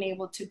have been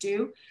able to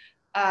do,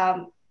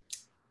 I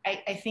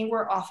think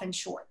we're often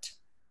short.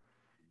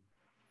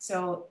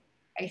 So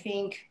I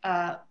think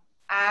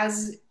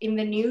as in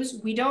the news,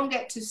 we don't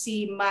get to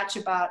see much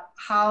about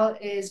how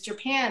is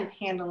Japan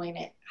handling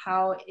it,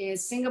 how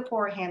is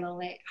Singapore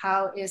handling it,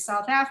 how is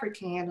South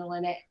Africa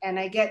handling it, and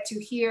I get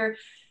to hear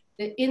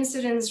the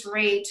incidence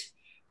rate,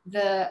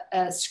 the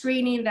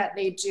screening that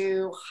they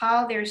do,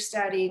 how they're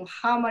studying,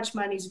 how much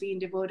money is being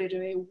devoted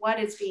to it, what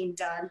is being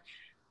done,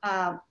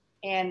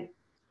 and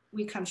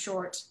we come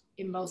short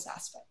in most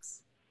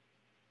aspects.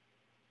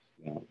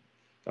 Yeah,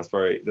 that's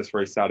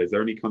very sad. Is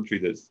there any country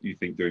that's you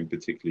think doing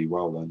particularly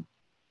well then?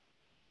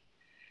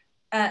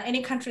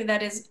 Any country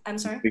that is, I'm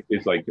sorry?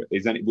 Is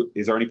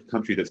there any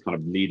country that's kind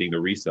of leading the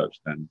research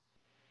then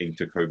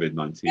into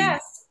COVID-19?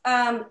 Yes,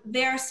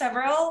 there are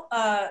several.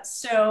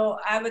 So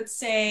I would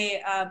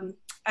say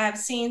I've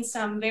seen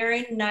some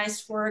very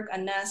nice work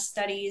on NAS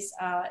studies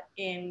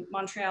in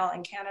Montreal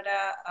and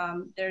Canada.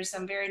 There's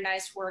some very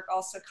nice work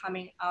also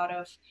coming out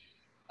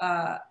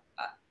of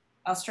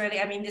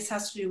Australia. I mean, this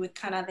has to do with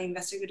kind of the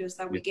investigators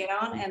that we get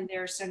on, and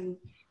there's some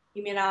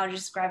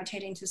immunologists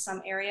gravitating to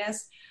some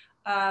areas.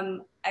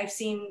 I've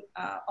seen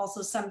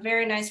also some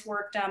very nice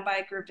work done by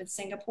a group in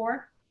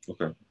Singapore.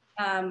 Okay.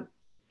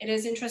 It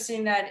is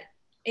interesting that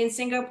in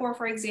Singapore,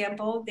 for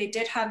example, they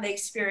did have the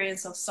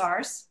experience of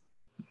SARS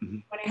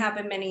when it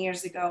happened many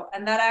years ago.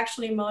 And that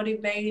actually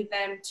motivated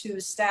them to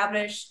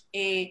establish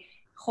a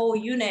whole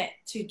unit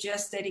to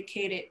just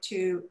dedicate it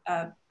to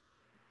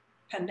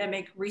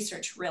pandemic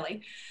research,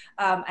 really.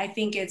 I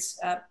think it's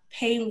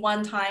paying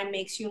one time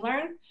makes you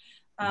learn.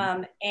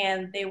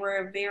 And they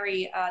were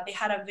they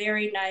had a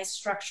very nice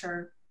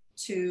structure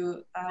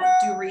to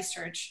do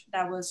research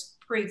that was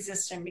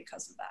pre-existing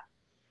because of that.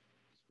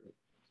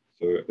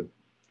 So,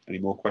 any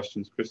more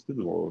questions,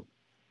 Kristen? Or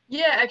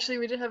yeah, actually,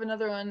 we did have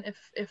another one.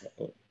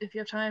 If you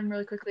have time,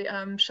 really quickly,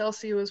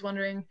 Hsieh was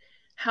wondering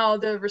how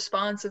the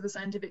response of the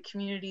scientific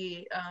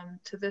community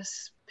to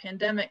this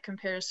pandemic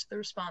compares to the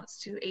response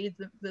to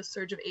AIDS, the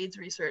surge of AIDS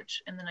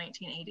research in the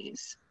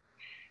 1980s.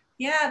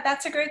 Yeah,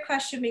 that's a great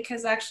question,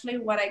 because actually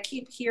what I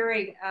keep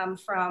hearing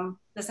from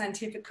the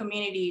scientific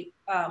community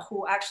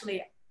who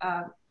actually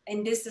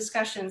in these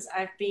discussions,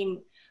 I've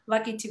been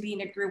lucky to be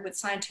in a group with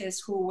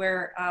scientists who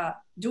were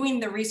doing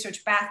the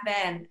research back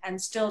then and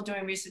still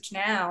doing research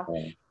now.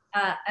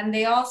 And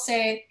they all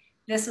say,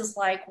 this is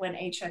like when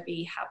HIV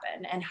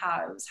happened and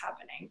how it was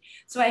happening.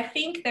 So I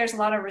think there's a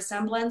lot of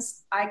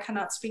resemblance. I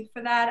cannot speak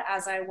for that,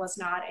 as I was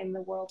not in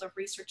the world of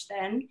research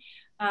then.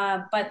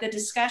 But the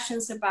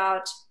discussions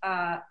about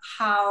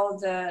how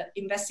the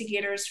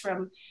investigators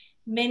from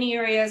many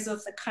areas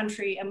of the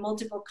country and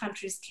multiple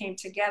countries came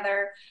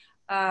together,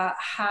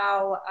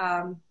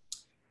 how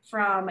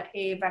from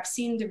a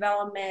vaccine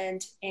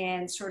development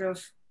and sort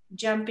of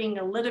jumping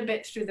a little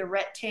bit through the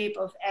red tape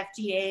of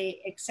FDA,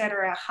 et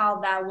cetera, how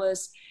that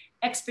was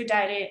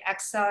expedited,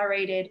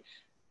 accelerated.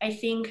 I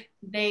think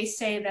they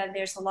say that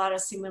there's a lot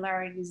of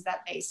similarities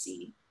that they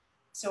see.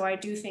 So I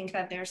do think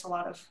that there's a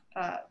lot of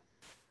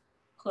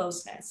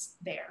closeness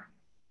there.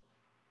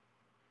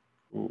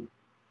 Cool.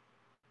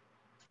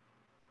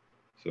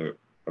 So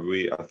are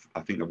we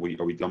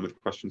done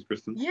with questions,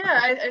 Kristen?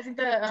 Yeah, I think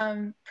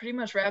that pretty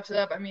much wraps it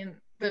up. I mean,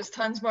 there's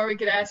tons more we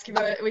could ask you,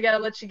 but we got to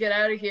let you get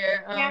out of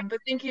here. But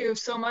thank you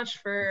so much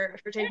for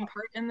taking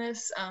part in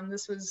this.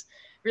 This was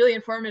really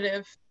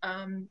informative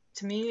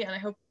to me, and I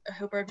hope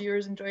our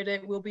viewers enjoyed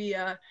it. We'll be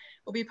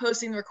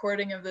posting the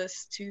recording of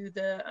this to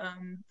the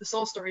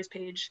Soul Stories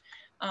page,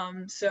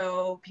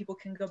 so people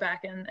can go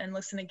back and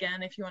listen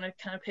again if you want to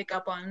kind of pick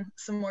up on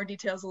some more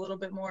details a little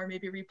bit more,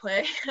 maybe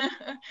replay.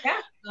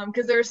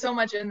 Because there's so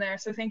much in there.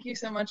 So thank you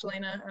so much,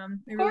 Elena.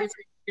 We really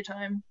appreciate your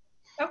time.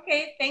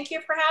 Okay, thank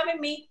you for having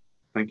me.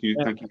 Thank you.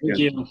 Yeah, thank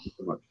you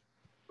so much.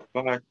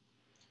 Bye.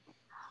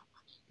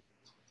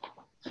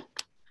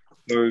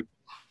 So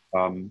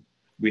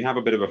we have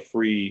a bit of a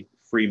free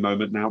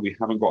moment now. We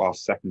haven't got our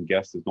second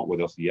guest, is not with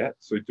us yet.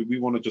 So do we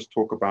want to just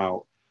talk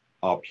about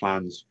our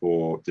plans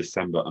for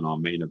December and our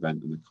main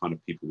event and the kind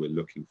of people we're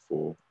looking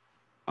for?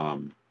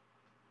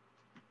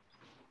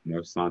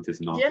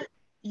 Scientists and artists.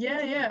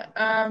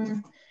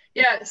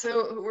 Yeah,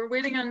 so we're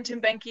waiting on Tim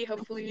Benke.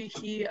 Hopefully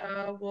he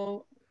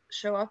will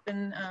show up,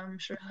 and I'm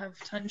sure he'll have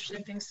tons of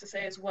interesting things to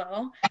say as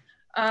well.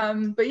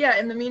 But yeah,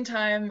 in the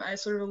meantime, I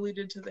sort of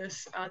alluded to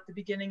this at the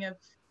beginning of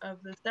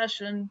the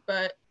session,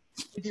 but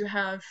we do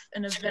have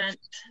an event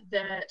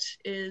that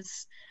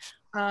is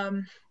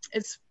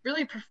it's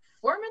really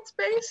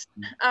performance-based.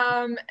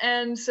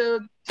 And so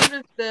sort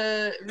of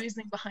the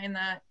reasoning behind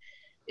that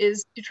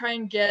is to try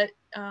and get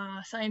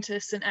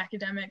scientists and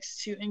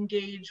academics to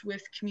engage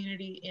with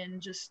community in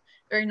just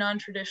very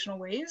non-traditional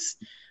ways.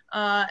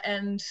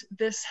 And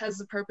this has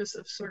the purpose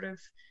of sort of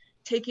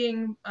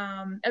taking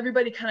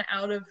everybody kind of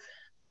out of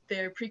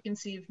their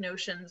preconceived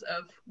notions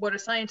of what a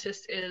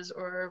scientist is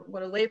or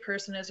what a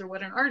layperson is or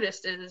what an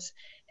artist is,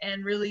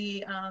 and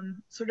really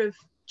sort of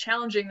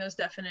challenging those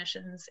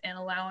definitions and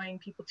allowing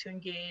people to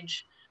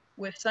engage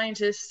with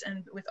scientists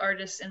and with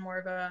artists in more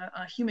of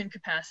a human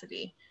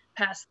capacity,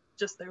 past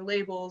just their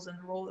labels and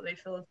the role that they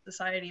fill in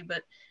society,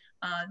 but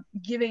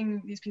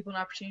giving these people an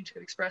opportunity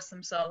to express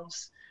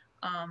themselves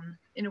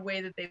in a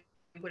way that they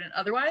wouldn't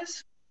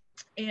otherwise.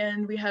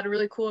 And we had a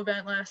really cool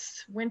event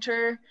last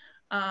winter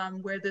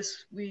where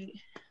we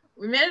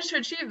managed to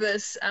achieve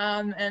this,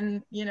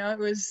 and you know, it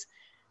was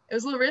a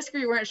little risky.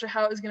 We weren't sure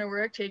how it was going to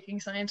work, taking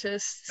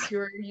scientists who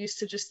are used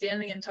to just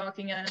standing and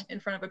talking in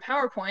front of a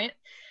PowerPoint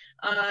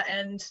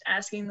and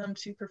asking them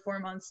to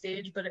perform on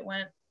stage, but it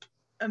went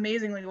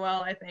amazingly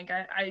well. I think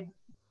I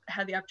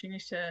had the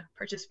opportunity to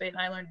participate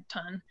and I learned a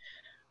ton.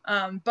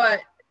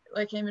 But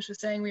like Hamish was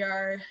saying, we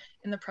are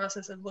in the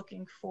process of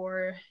looking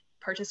for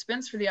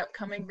participants for the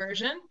upcoming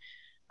version.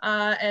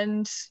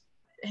 And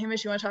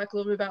Hamish, you want to talk a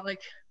little bit about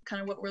like kind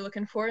of what we're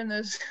looking for in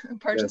those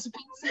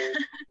participants?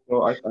 Yes.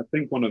 Well, I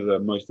think one of the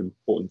most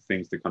important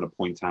things to kind of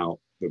point out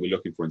that we're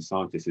looking for in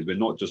scientists is we're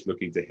not just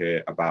looking to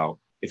hear about,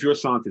 if you're a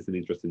scientist and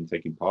interested in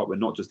taking part, we're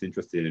not just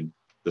interested in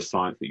the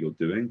science that you're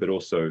doing, but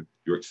also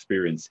your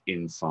experience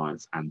in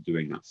science and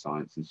doing that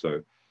science. And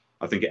so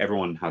I think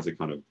everyone has a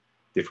kind of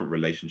different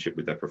relationship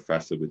with their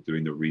professor, with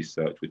doing the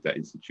research, with their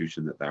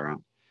institution that they're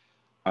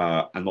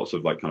at, and lots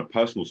of like kind of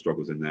personal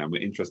struggles in there. And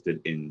we're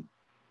interested in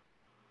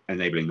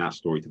enabling that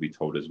story to be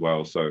told as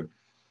well. So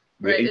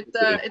right,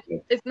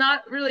 it's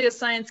not really a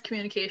science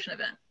communication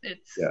event.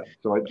 It's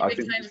so I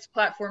think science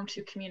platform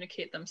to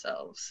communicate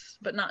themselves,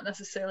 but not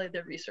necessarily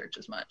their research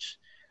as much.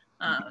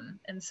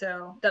 And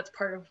so that's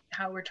part of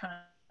how we're trying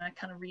to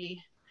kind of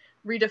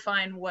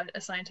redefine what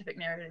a scientific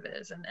narrative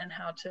is and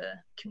how to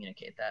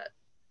communicate that.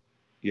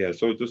 Yeah,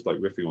 so just like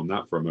riffing on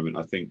that for a moment,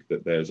 I think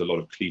that there's a lot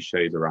of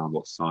cliches around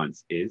what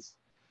science is.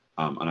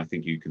 And I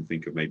think you can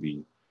think of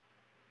maybe,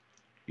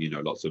 you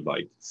know, lots of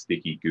like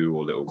sticky goo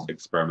or little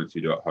experiments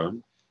you do at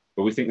home.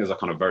 But we think there's a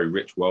kind of very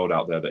rich world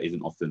out there that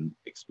isn't often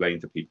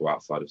explained to people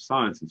outside of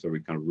science. And so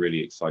we're kind of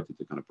really excited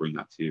to kind of bring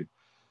that to you.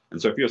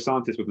 And so if you're a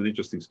scientist with an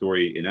interesting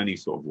story in any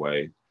sort of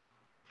way,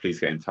 please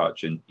get in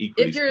touch. And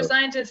equally, if you're a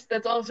scientist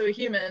that's also a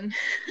human,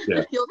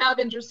 you'll have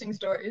interesting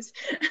stories.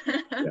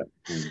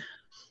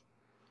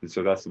 And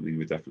so that's something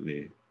we're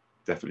definitely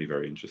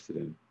very interested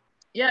in.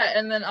 Yeah,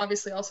 and then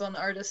obviously also on the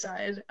artist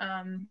side,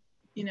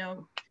 you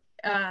know,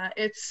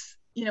 it's,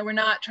 you know, we're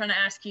not trying to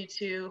ask you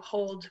to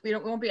hold, we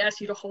won't be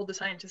asking you to hold the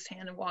scientist's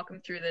hand and walk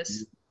them through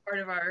this. Part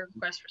of our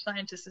request for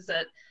scientists is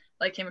that,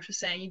 like Hamish was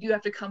saying, you do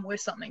have to come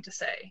with something to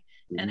say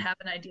and have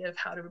an idea of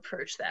how to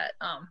approach that.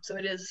 So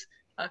it is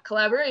a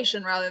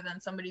collaboration rather than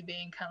somebody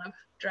being kind of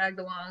dragged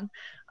along.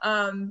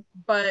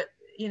 But,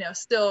 you know,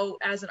 still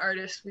as an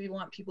artist, we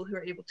want people who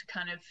are able to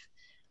kind of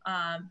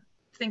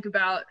think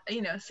about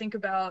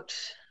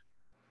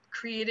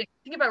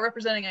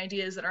representing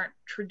ideas that aren't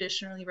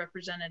traditionally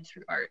represented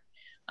through art.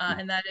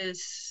 And that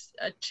is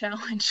a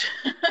challenge,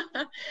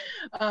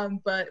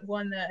 but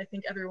one that I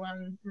think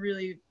everyone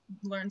really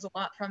learns a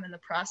lot from in the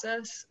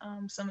process.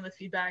 Some of the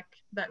feedback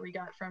that we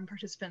got from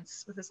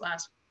participants with this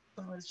last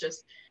one was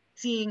just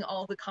seeing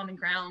all the common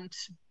ground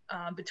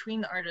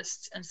between the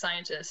artists and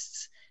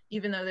scientists,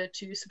 even though they're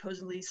two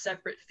supposedly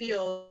separate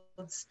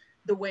fields.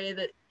 The way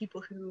that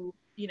people who,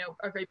 you know,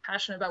 are very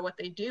passionate about what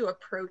they do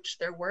approach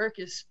their work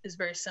is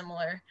very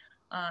similar,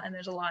 and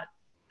there's a lot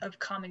of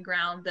common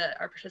ground that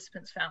our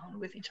participants found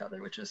with each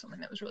other, which is something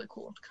that was really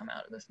cool to come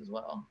out of this as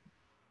well.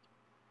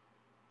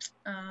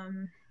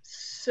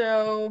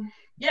 So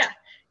yeah,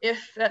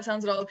 if that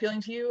sounds at all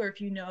appealing to you, or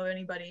if you know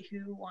anybody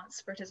who wants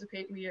to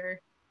participate, we are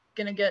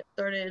gonna get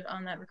started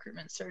on that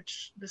recruitment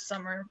search this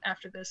summer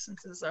after this,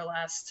 since this is our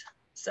last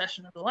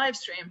session of the live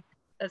stream.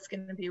 That's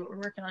going to be what we're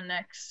working on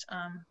next.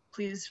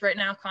 Please right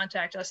now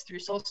contact us through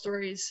Soul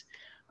Stories,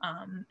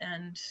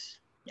 and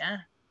yeah,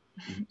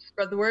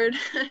 spread the word.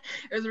 It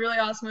was a really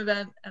awesome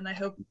event, and I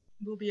hope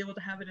we'll be able to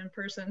have it in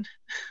person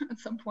at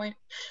some point.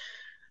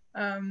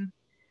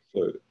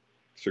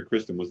 So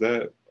Kristen, was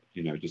there,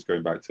 you know, just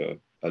going back to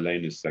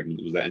Elena's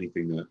segment, was there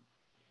anything that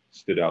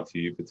stood out to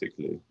you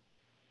particularly,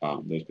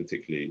 that was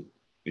particularly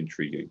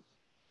intriguing?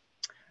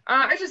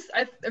 I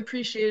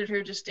appreciated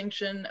her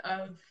distinction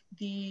of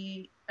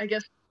the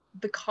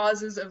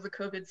causes of the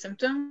COVID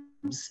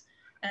symptoms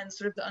and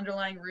sort of the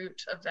underlying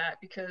root of that,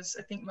 because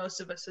I think most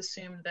of us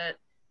assume that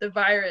the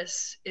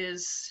virus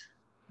is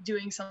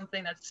doing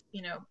something that's,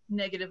 you know,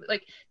 negative,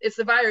 like it's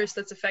the virus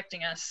that's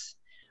affecting us.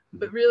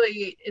 But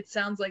really, it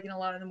sounds like in a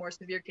lot of the more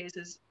severe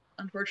cases,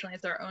 unfortunately,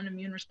 it's our own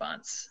immune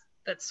response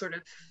that's sort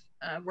of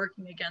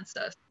working against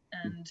us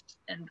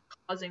and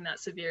causing that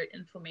severe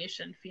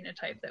inflammation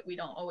phenotype that we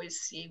don't always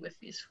see with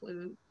these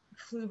flu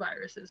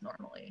viruses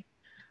normally.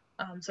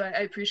 So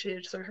I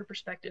appreciated sort of her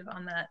perspective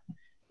on that.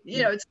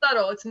 You know, it's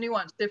subtle, it's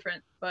nuanced,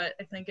 different, but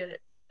I think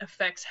it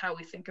affects how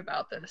we think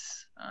about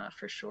this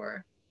for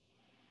sure.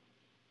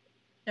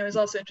 It was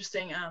also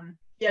interesting,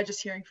 yeah,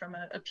 just hearing from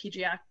a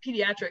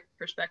pediatric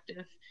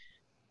perspective.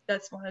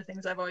 That's one of the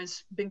things I've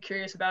always been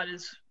curious about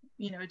is,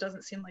 you know, it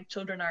doesn't seem like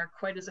children are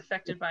quite as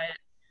affected by it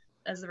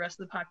as the rest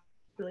of the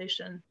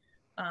population.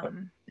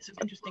 It's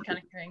just interesting kind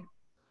of hearing.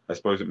 I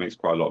suppose it makes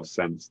quite a lot of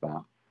sense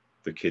that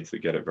the kids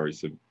that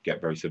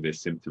get very severe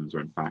symptoms are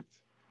in fact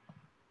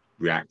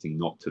reacting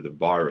not to the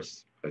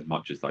virus as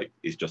much as like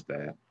it's just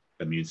their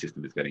immune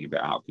system is getting a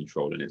bit out of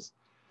control, and it's,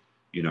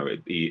 you know,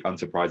 it'd be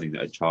unsurprising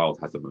that a child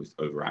has the most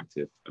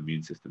overactive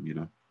immune system, you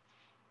know.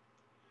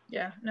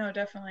 Yeah, no,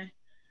 definitely.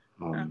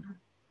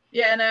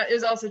 Yeah, and it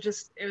was also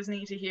just, it was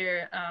neat to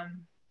hear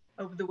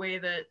of the way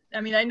that,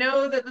 I mean, I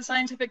know that the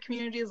scientific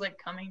community is like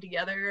coming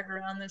together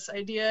around this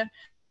idea,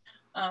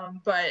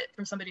 but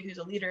from somebody who's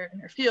a leader in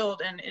their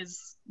field and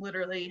is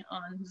literally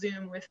on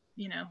Zoom with,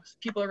 you know,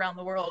 people around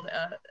the world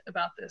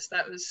about this,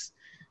 that was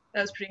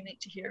pretty neat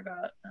to hear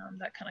about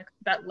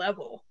that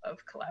level of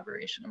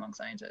collaboration among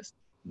scientists.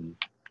 And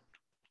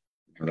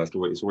that's the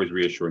way, it's always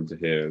reassuring to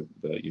hear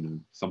that, you know,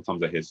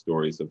 sometimes I hear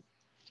stories of,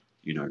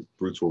 you know,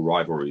 brutal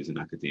rivalries in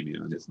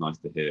academia, and it's nice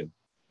to hear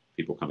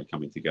people kind of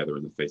coming together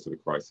in the face of a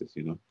crisis,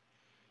 you know.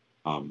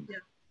 Yeah,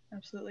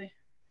 absolutely.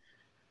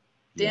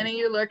 Danny,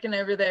 you're lurking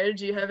over there.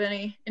 Do you have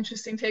any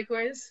interesting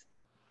takeaways?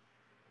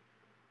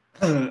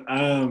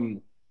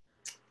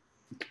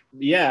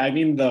 Yeah, I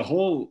mean, the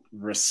whole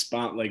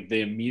response, like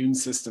the immune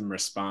system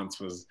response,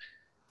 was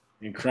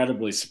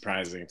incredibly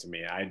surprising to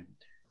me. I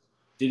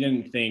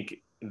didn't think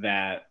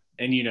that,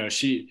 and you know,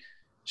 she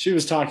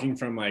was talking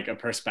from like a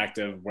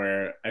perspective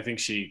where I think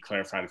she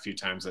clarified a few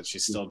times that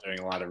she's still doing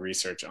a lot of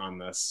research on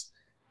this,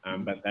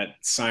 but that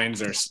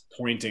signs are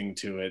pointing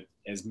to it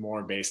as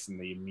more based in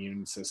the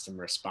immune system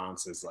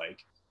responses.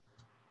 Like,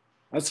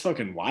 that's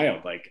fucking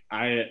wild. Like,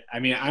 I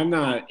mean, I'm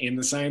not in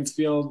the science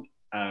field,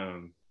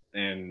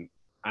 and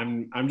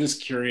I'm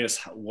just curious,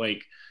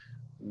 like,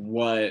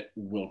 what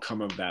will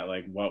come of that?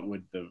 Like, what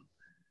would the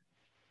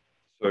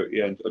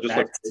just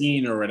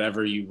vaccine or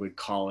whatever you would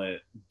call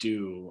it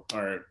do?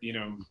 Or you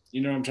know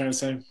what I'm trying to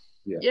say?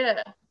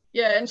 Yeah.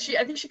 And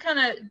I think she kind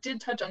of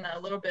did touch on that a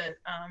little bit.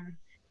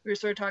 We were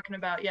sort of talking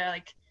about,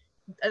 like,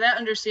 that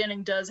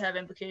understanding does have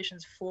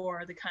implications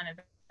for the kind of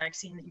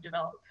vaccine that you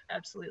develop.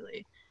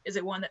 Absolutely. Is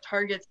it one that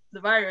targets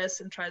the virus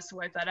and tries to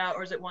wipe that out,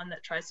 or is it one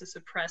that tries to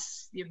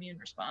suppress the immune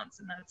response?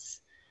 And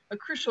that's a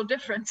crucial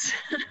difference.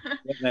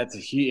 That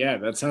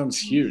sounds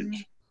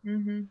huge.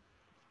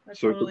 That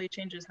totally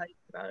changes how you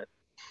think about it.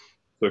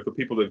 So for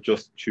people that have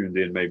just tuned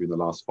in, maybe in the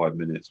last 5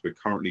 minutes, we're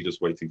currently just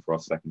waiting for our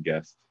second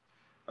guest,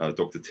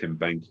 Dr. Tim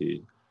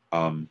Benke.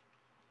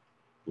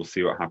 We'll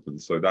see what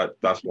happens. So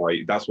that's why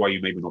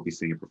you maybe not be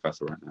seeing a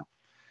professor right now.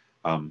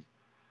 And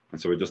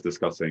so we're just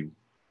discussing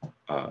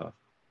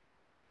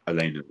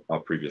Elena, our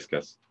previous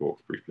guest,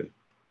 talk briefly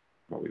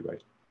while we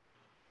wait.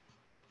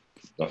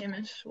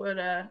 Hamish, what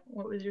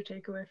was your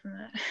takeaway from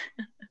that?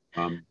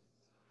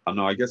 I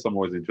know, I guess I'm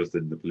always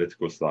interested in the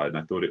political side, and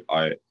I thought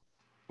I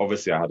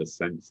had a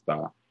sense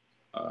that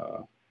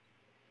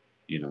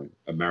you know,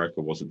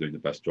 America wasn't doing the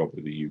best job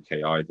with the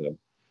UK either.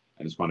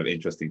 And it's kind of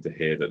interesting to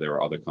hear that there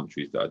are other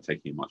countries that are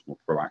taking a much more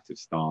proactive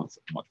stance,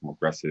 much more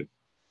aggressive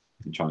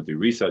in trying to do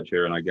research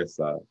here. And I guess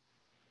I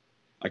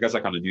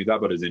kind of knew that,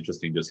 but it's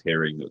interesting just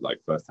hearing that, like,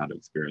 firsthand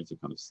experience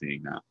of kind of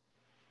seeing that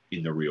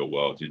in the real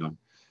world, you know,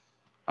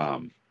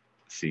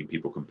 seeing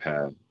people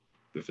compare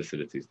the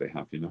facilities they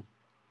have, you know.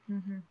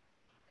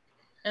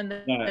 And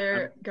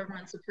their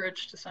government's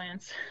approach to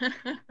science.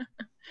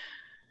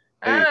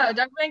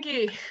 Dr.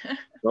 Benke.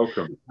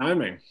 Welcome.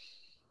 Timing.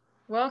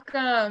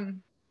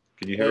 Welcome.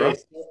 Can you hear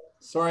us?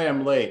 Sorry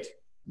I'm late.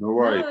 No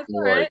worries. No, that's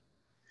all right.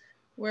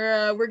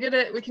 We're good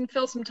at, we can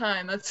fill some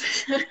time.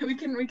 That's we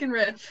can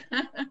riff.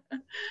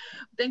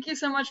 Thank you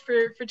so much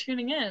for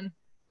tuning in.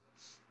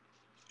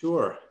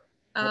 Sure.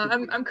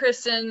 I'm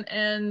Kristen,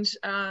 and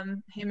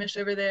Hamish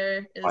over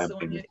there is the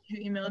one who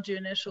emailed you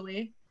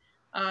initially.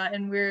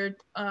 And we're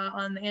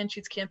on the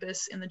Anschutz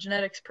campus in the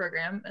genetics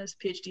program as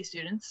PhD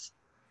students.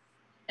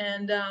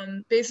 And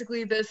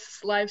basically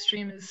this live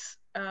stream is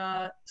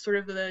sort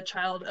of the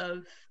child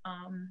of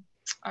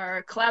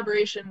our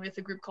collaboration with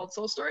a group called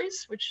Soul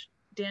Stories, which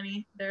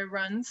Danny there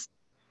runs,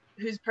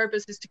 whose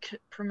purpose is to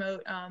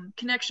promote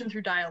connection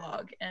through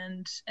dialogue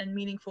and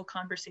meaningful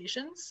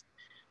conversations.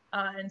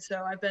 And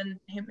so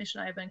Hamish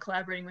and I have been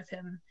collaborating with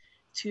him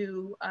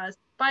to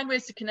find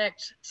ways to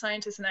connect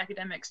scientists and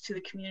academics to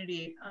the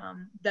community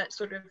that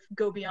sort of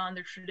go beyond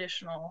their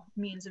traditional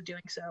means of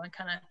doing so, and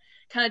kind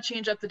of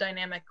change up the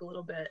dynamic a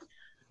little bit.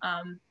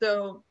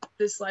 So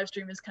this live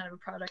stream is kind of a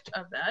product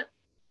of that.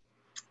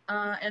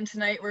 And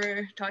tonight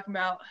we're talking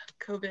about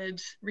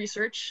COVID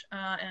research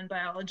and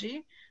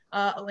biology.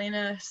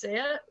 Elena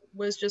Hsieh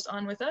was just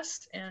on with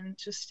us and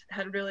just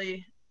had a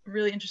really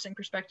really interesting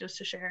perspectives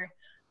to share.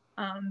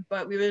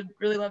 But we would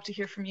really love to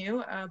hear from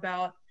you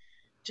about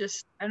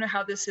just, I don't know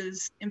how this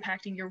is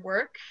impacting your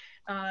work,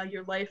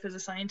 your life as a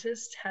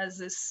scientist. Has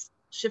this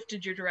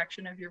shifted your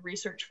direction of your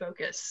research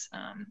focus?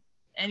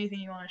 Anything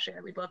you want to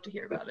share, we'd love to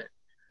hear about it.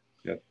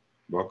 Yeah,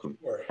 welcome.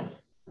 Sure.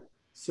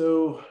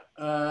 So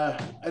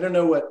I don't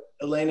know what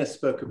Elena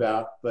spoke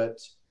about, but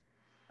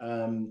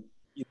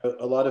you know,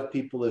 a lot of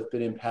people have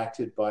been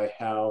impacted by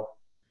how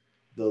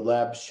the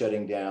lab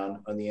shutting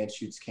down on the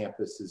Anschutz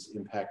campus has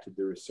impacted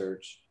the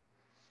research.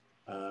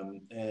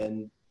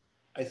 And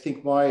I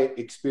think my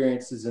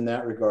experiences in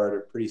that regard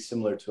are pretty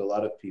similar to a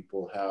lot of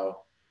people,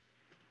 how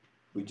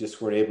we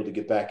just weren't able to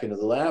get back into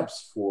the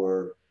labs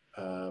for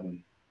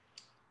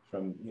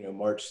from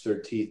March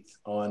 13th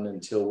on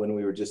until when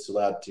we were just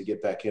allowed to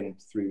get back in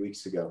 3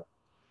 weeks ago.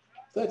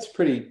 That's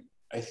pretty,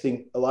 I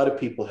think a lot of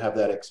people have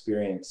that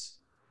experience.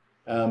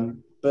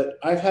 But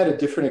I've had a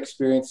different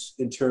experience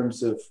in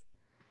terms of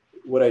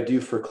what I do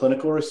for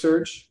clinical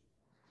research.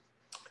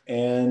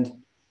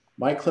 And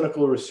my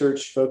clinical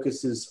research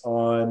focuses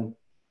on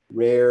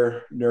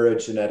rare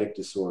neurogenetic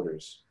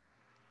disorders.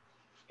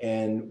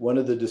 And one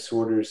of the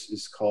disorders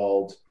is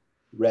called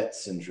Rett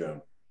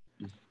syndrome.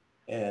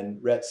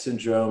 And Rett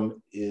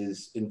syndrome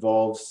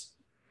involves,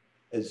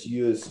 as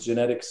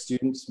genetic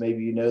students,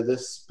 maybe you know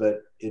this,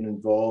 but it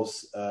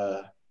involves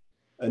a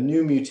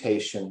new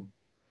mutation.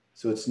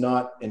 So it's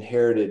not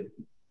inherited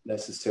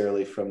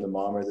necessarily from the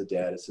mom or the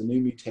dad. It's a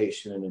new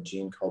mutation in a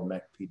gene called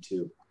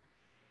MECP2.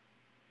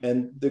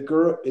 And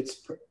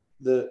it's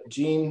the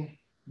gene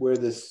where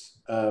this,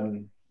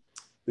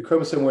 the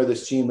chromosome where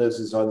this gene lives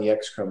is on the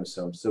X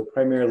chromosome. So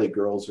primarily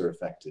girls are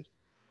affected.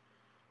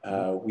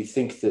 We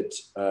think that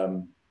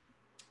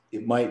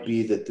it might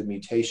be that the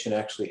mutation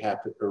actually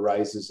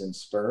arises in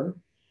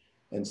sperm.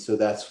 And so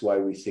that's why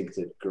we think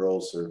that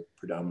girls are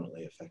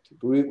predominantly affected.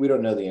 But we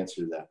don't know the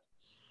answer to that.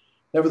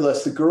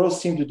 Nevertheless, the girls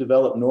seem to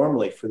develop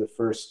normally for the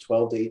first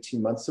 12 to 18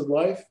 months of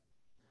life.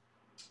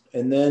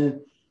 And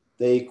then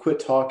they quit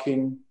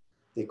talking,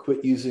 they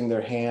quit using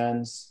their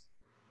hands,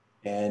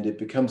 and it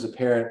becomes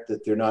apparent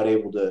that they're not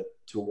able to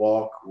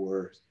walk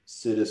or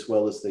sit as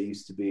well as they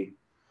used to be.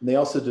 And they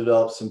also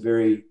develop some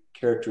very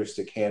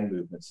characteristic hand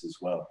movements as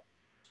well.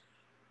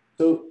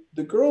 So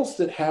the girls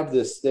that have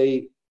this,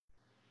 they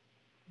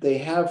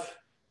have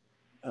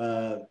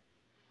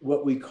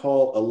what we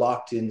call a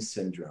locked-in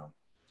syndrome.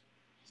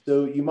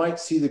 So you might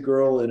see the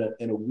girl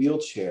in a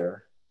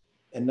wheelchair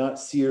and not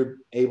see her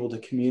able to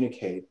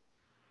communicate,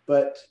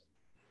 but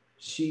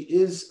she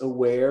is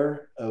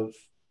aware of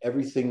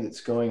everything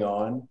that's going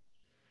on.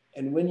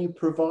 And when you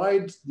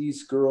provide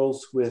these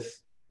girls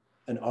with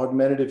an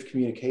augmentative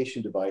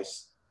communication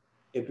device,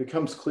 it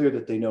becomes clear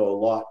that they know a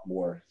lot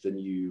more than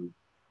you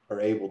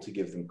are able to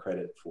give them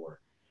credit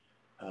for.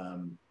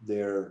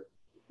 Their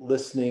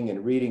listening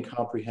and reading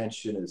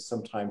comprehension is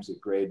sometimes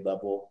at grade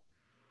level.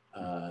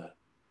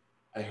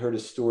 I heard a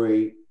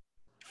story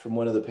from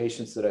one of the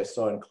patients that I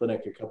saw in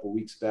clinic a couple of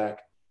weeks back.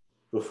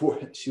 Before,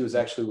 she was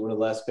actually one of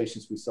the last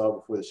patients we saw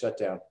before the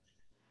shutdown.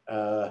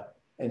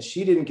 And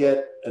she didn't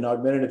get an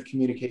augmentative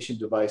communication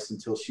device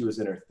until she was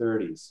in her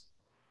 30s.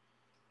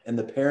 And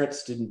the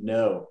parents didn't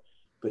know,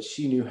 but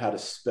she knew how to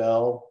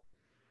spell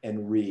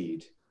and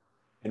read.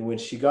 And when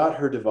she got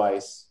her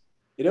device,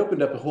 it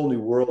opened up a whole new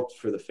world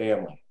for the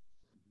family,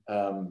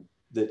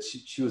 that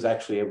she was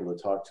actually able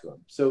to talk to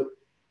them. So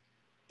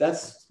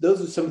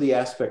those are some of the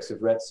aspects of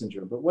Rett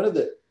syndrome. But one of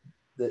the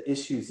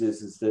issues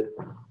is that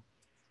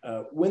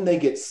when they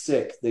get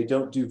sick, they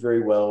don't do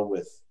very well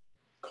with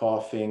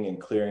coughing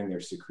and clearing their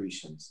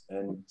secretions.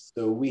 And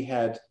so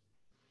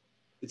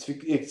it's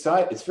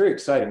very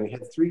exciting. We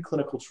had 3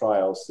 clinical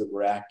trials that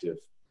were active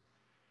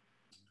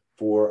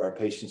for our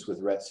patients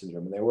with Rett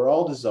syndrome. And they were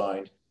all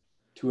designed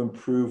to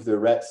improve their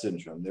Rett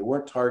syndrome. They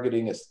weren't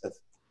targeting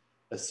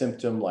a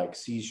symptom like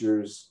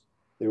seizures.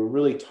 They were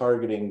really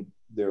targeting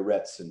their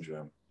Rett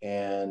syndrome.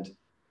 And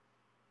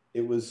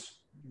it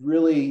was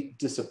really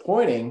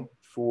disappointing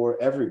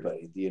for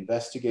everybody, the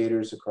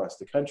investigators across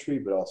the country,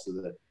 but also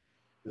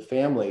the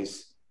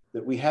families,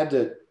 that we had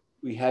to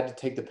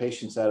take the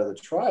patients out of the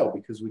trial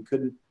because we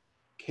couldn't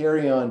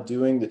carry on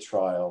doing the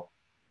trial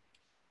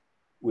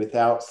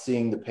without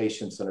seeing the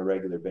patients on a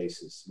regular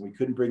basis. We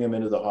couldn't bring them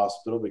into the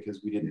hospital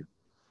because we didn't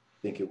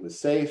think it was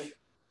safe.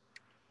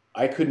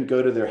 I couldn't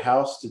go to their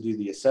house to do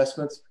the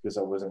assessments because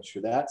I wasn't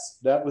sure that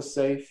was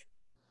safe.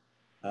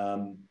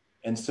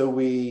 And so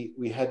we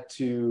had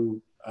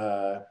to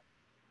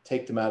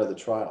take them out of the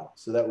trial.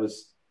 So that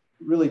was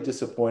really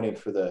disappointing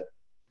for the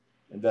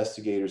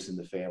investigators and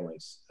the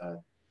families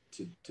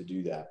to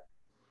do that.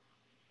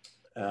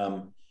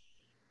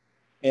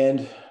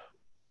 And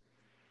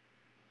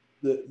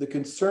the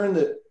concern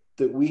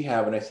that we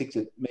have, and I think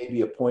that may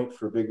be a point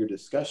for bigger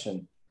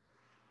discussion,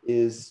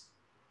 is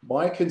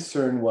my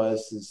concern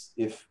is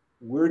if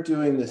we're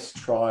doing this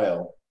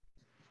trial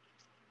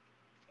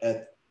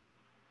at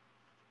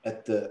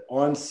the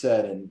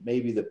onset and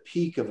maybe the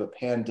peak of a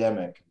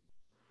pandemic,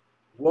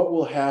 what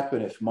will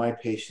happen if my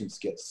patients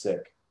get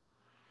sick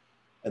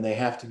and they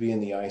have to be in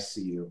the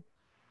ICU?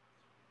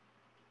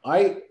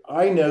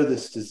 I know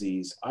this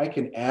disease. I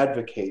can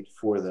advocate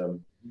for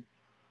them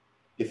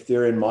if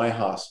they're in my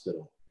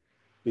hospital,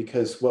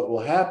 because what will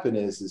happen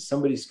is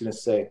somebody's going to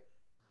say,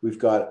 we've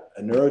got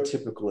a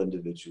neurotypical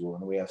individual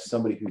and we have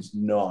somebody who's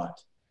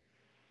not,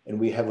 and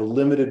we have a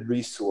limited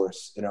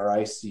resource in our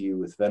ICU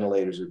with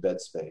ventilators or bed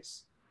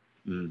space.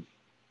 Mm.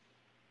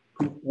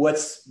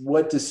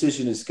 What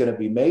decision is going to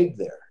be made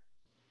there?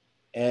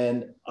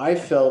 And I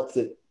felt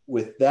that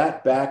with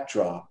that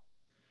backdrop,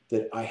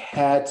 that I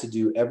had to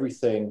do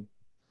everything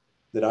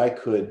that I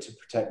could to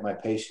protect my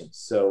patients.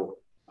 So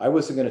I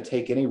wasn't going to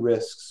take any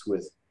risks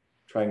with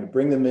trying to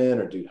bring them in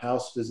or do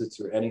house visits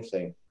or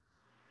anything.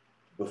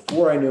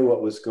 Before I knew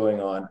what was going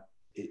on,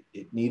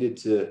 it needed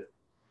to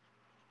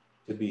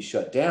be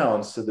shut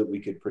down so that we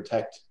could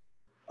protect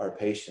our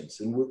patients.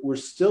 And we're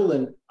still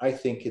in, I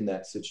think, in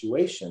that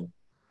situation.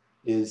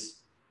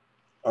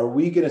 Are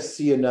we going to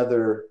see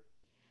another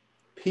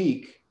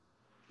peak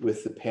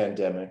with the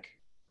pandemic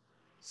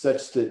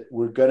such that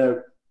we're going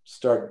to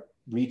start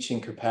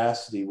reaching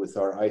capacity with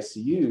our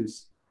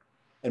ICUs?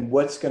 And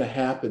what's going to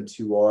happen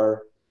to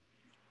our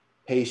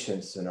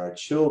patients and our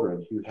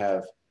children who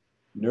have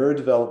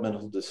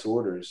neurodevelopmental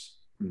disorders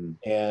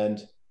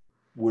and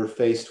we're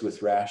faced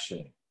with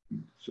rationing?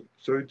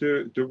 So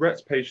do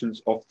Rett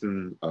patients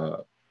often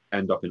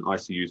end up in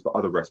ICUs for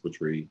other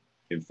respiratory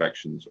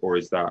infections, or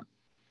is that?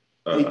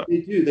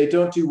 They do. They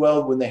don't do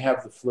well when they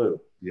have the flu.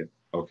 Yeah.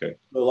 Okay.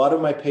 A lot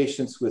of my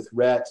patients with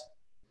Rett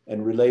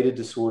and related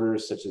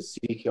disorders such as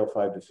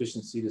CDKL5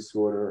 deficiency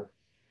disorder,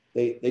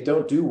 they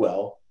don't do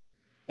well,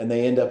 and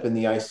they end up in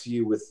the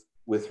ICU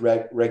with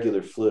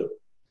regular flu.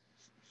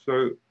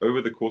 So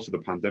over the course of the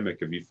pandemic,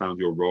 have you found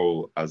your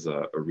role as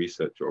a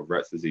researcher of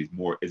Rett's disease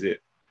more? Is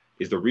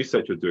the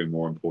research you're doing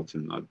more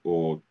important,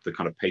 or the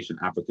kind of patient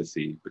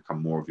advocacy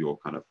become more of your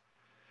kind of?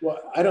 Well,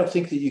 I don't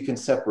think that you can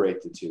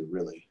separate the two,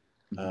 really.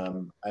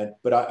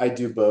 But I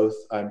do both.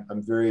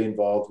 I'm very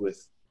involved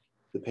with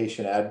the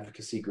patient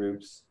advocacy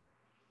groups.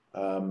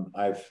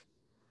 I've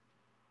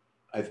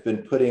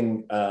been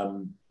putting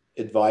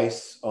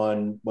advice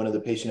on one of the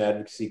patient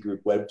advocacy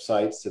group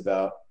websites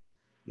about,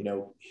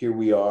 here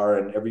we are,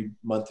 and every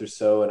month or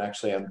so, and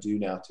actually I'm due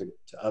now to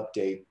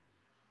update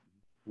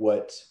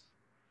what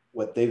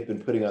they've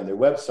been putting on their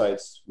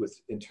websites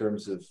in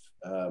terms of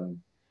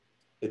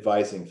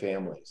advising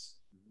families.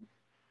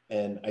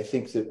 And I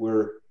think that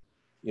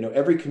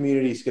every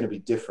community is going to be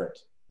different.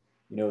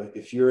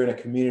 If you're in a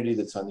community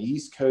that's on the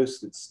East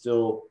Coast that's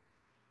still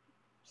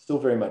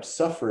very much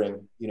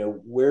suffering,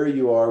 where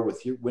you are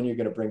when you're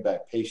going to bring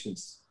back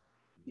patients,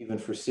 even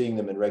for seeing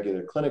them in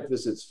regular clinic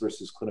visits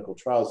versus clinical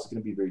trials, is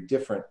going to be very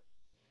different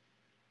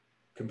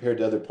compared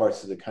to other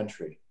parts of the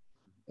country.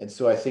 And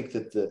so I think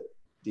that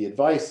the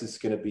advice is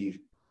going to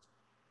be,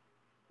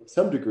 in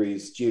some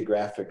degrees,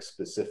 geographic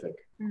specific.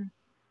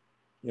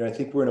 I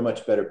think we're in a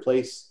much better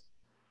place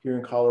here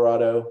in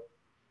Colorado.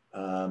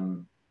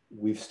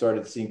 We've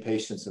started seeing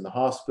patients in the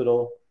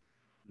hospital,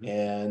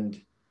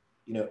 and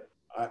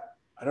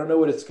I don't know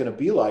what it's going to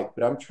be like,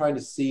 but I'm trying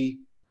to see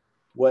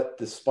what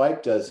the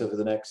spike does over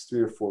the next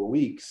 3 or 4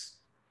 weeks.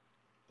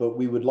 But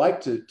we would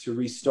like to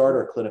restart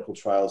our clinical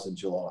trials in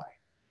July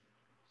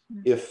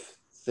if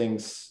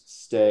things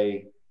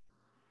stay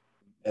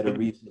at a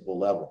reasonable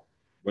level.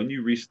 When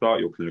you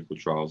restart your clinical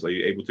trials, are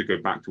you able to go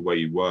back to where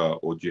you were,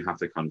 or do you have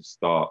to kind of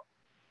start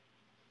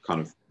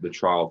the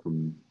trial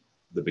from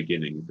the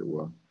beginning, as it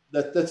were?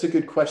 That's a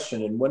good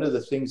question. And one of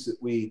the things that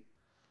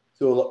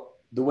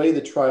the way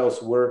the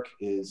trials work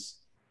is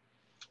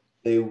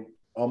they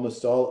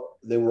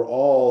were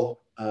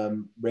all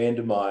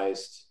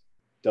randomized,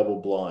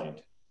 double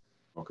blind.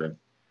 Okay.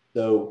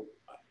 So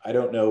I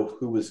don't know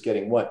who was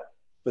getting what,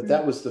 but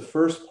that was the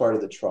first part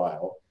of the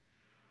trial.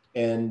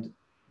 And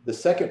the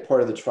second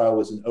part of the trial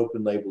was an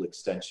open label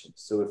extension.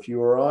 So if you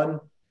were on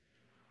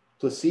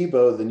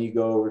placebo, then you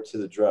go over to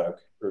the drug,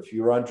 or if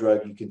you're on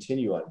drug, you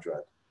continue on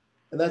drug.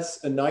 And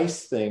that's a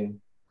nice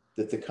thing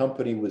that the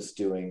company was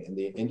doing and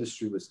the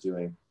industry was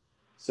doing,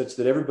 such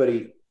that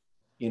everybody,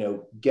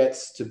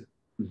 gets to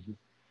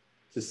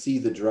see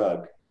the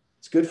drug.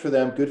 It's good for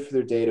them, good for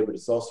their data, but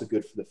it's also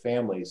good for the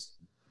families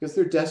because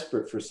they're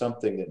desperate for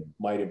something that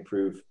might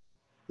improve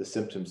the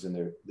symptoms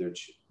in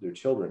their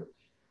children.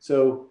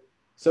 So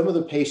some of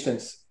the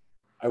patients,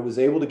 I was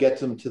able to get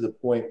them to the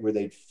point where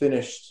they'd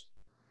finished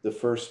the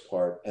first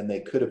part and they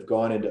could have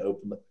gone into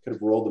could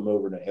have rolled them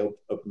over in an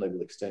open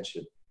label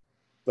extension,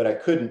 but I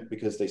couldn't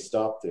because they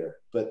stopped there.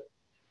 But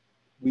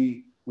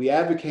we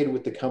advocated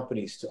with the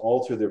companies to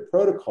alter their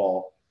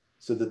protocol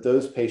so that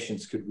those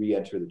patients could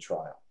re-enter the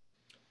trial.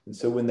 And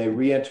so when they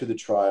re-enter the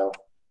trial,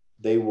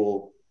 they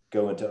will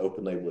go into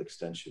open label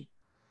extension.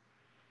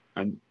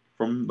 And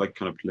from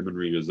kind of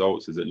preliminary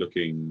results, is it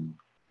looking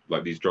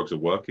like these drugs are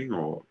working,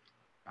 or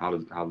how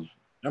does?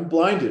 I'm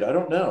blinded. I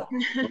don't know.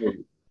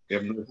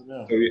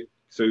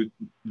 So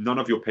none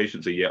of your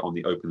patients are yet on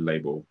the open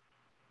label?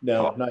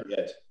 No, not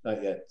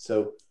yet.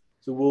 So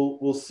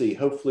we'll see.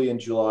 Hopefully in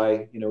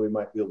July, we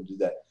might be able to do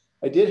that.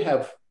 I did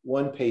have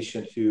one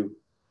patient who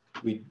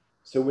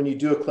so when you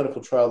do a clinical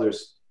trial,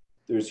 there's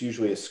there's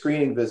usually a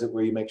screening visit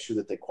where you make sure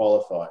that they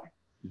qualify.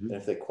 Mm-hmm. And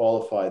if they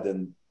qualify,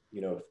 then,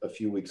 you know, a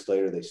few weeks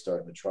later, they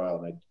start in the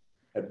trial. And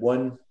I had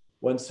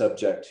one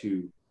subject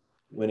who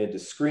went into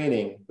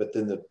screening, but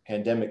then the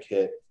pandemic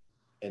hit.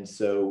 And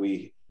so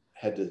we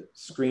had to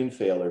screen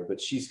fail her,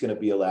 but she's going to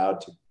be allowed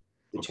to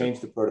change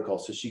the protocol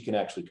so she can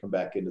actually come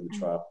back into the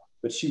trial,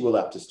 but she will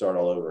have to start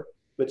all over.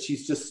 But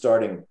she's just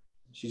starting.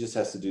 She just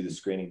has to do the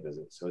screening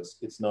visit. So it's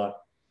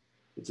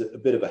a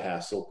bit of a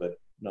hassle, but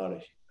not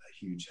a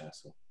huge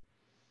hassle.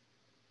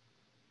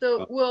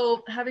 So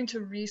will having to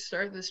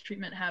restart this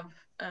treatment have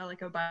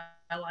like a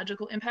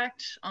biological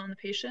impact on the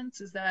patients?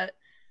 Is that,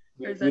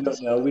 we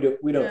don't know.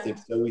 We don't think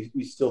so.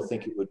 We still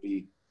think it would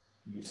be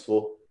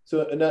useful.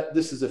 So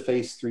this is a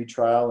phase 3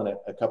 trial, and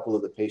a couple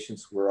of the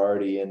patients were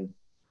already in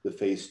the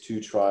phase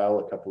 2 trial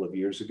a couple of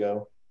years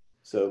ago.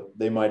 So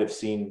they might have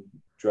seen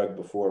drug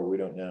before, we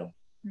don't know.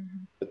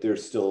 Mm-hmm. But they're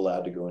still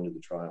allowed to go into the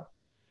trial.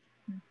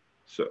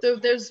 So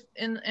there's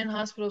in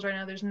hospitals right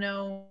now, there's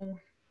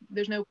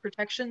no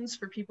protections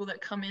for people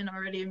that come in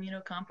already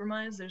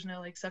immunocompromised. There's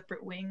no like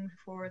separate wing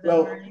for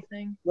them or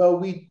anything.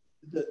 Well,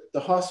 the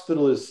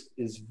hospital is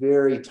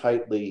very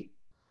tightly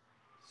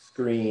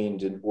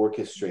screened and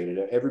orchestrated.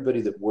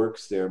 Everybody that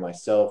works there,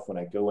 myself, when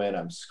I go in,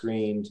 I'm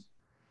screened.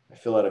 I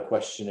fill out a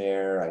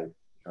questionnaire.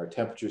 Our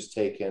temperature's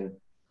taken.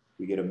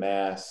 We get a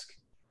mask.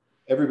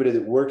 Everybody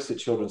that works at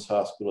Children's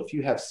Hospital, if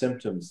you have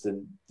symptoms,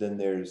 then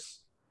there's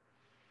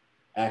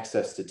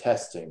access to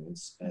testing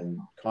and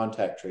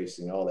contact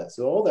tracing, all that.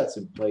 So all that's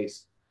in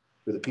place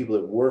for the people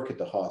that work at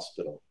the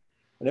hospital.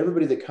 And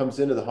everybody that comes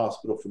into the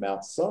hospital from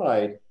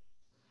outside,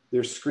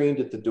 they're screened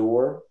at the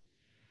door.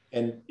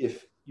 And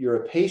if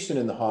you're a patient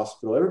in the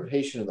hospital, every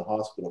patient in the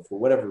hospital, for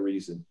whatever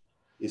reason,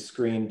 is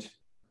screened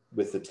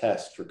with the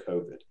test for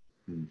COVID.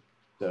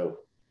 So,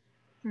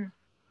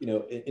 you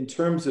know, in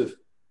terms of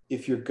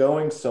if you're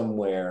going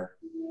somewhere,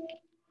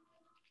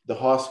 the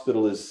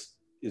hospital is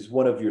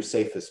one of your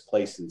safest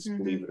places,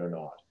 believe it or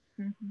not.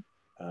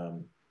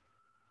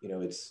 You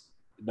know, it's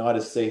not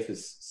as safe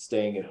as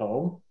staying at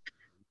home,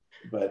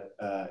 but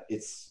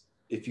it's,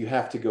 if you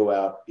have to go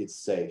out, it's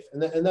safe.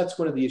 And that's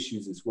one of the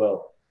issues as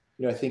well.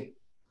 You know, I think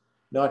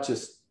not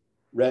just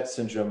Rett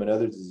syndrome and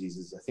other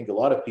diseases, I think a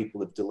lot of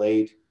people have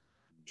delayed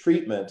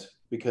treatment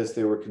because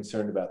they were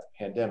concerned about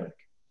the pandemic.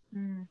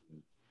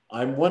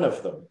 I'm one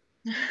of them.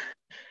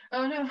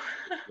 Oh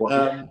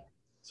no.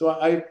 So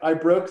I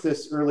broke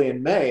this early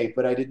in May,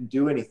 but I didn't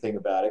do anything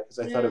about it because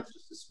I thought it was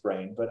just a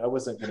sprain, but I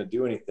wasn't going to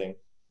do anything.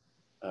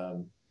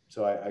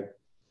 So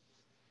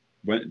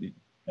When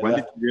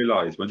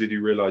did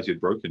you realize you'd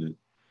broken it?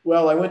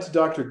 Well, I went to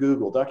Dr.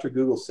 Google. Dr.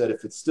 Google said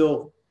if it's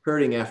still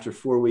hurting after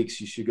 4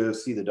 weeks, you should go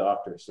see the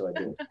doctor. So I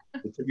did.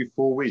 It took you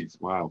 4 weeks.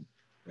 Wow.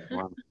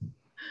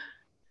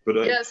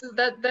 But yeah, so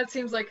that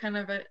seems like kind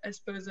of I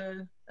suppose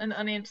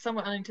an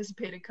somewhat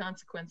unanticipated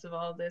consequence of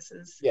all of this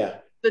is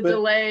the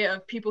delay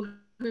of people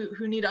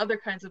who need other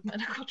kinds of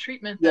medical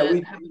treatment.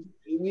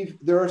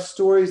 There are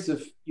stories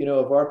of, you know,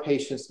 of our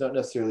patients, not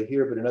necessarily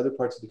here, but in other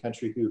parts of the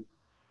country, who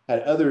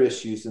had other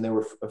issues and they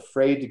were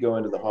afraid to go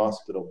into the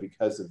hospital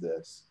because of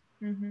this.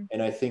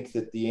 And I think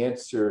that the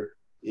answer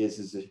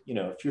is you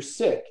know, if you're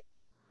sick,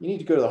 you need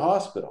to go to the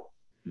hospital.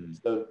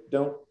 So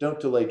don't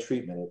delay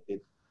treatment.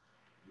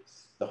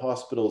 The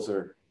hospitals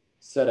are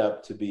set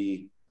up to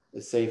be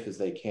as safe as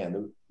they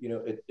can. You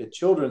know, at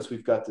Children's,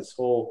 we've got this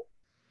whole,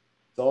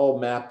 it's all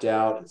mapped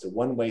out. It's a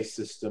one-way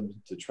system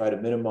to try to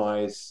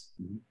minimize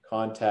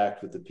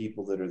contact with the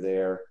people that are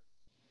there.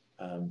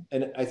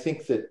 And I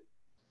think that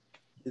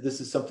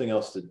this is something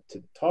else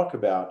to talk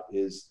about,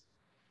 is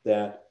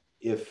that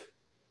if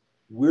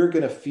we're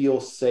going to feel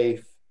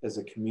safe as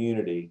a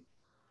community,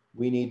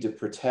 we need to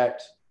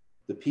protect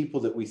the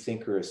people that we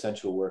think are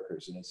essential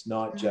workers. And it's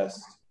not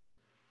just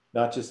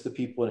the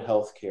people in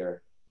healthcare,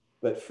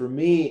 but for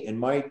me and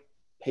my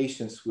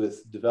patients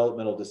with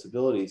developmental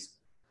disabilities,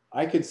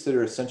 I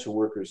consider essential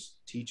workers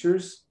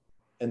teachers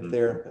and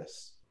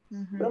therapists.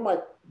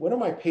 What are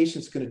my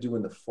patients going to do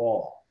in the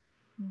fall?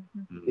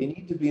 They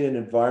need to be in an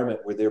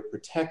environment where they're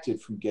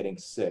protected from getting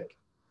sick.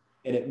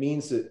 And it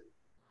means that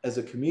as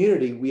a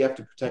community, we have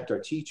to protect our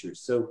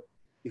teachers. So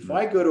if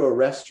I go to a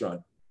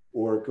restaurant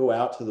or go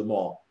out to the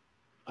mall,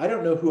 I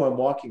don't know who I'm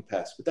walking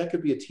past, but that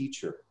could be a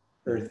teacher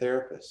or a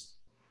therapist.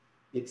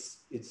 It's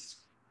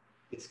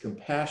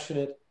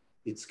compassionate,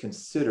 it's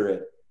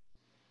considerate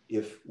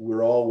if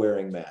we're all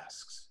wearing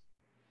masks.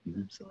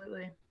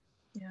 Absolutely.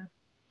 Yeah.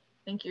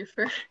 Thank you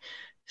for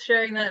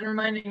sharing that and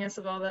reminding us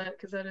of all that,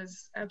 because that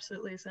is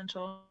absolutely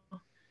essential.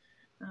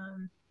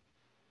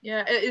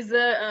 Yeah,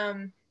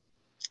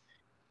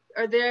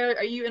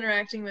 are you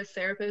interacting with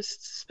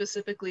therapists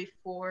specifically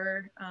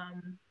for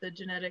the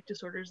genetic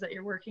disorders that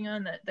you're working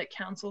on that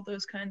counsel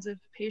those kinds of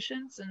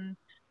patients? And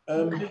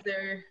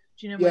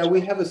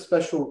we have a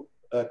special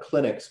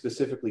clinic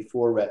specifically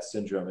for Rett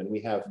syndrome, and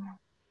we have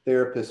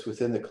therapists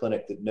within the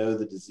clinic that know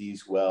the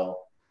disease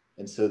well,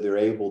 and so they're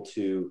able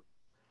to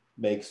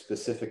make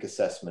specific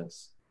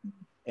assessments,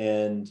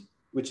 and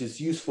which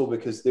is useful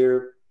because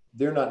they're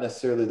not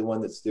necessarily the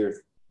one that's there,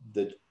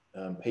 the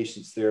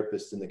patients,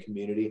 therapists in the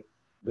community,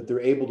 but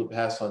they're able to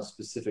pass on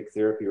specific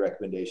therapy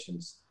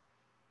recommendations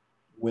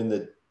when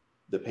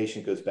the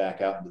patient goes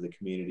back out into the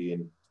community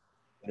and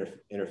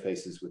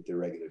interfaces with their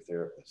regular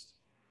therapist.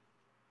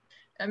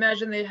 I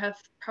imagine they have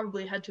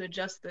probably had to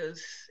adjust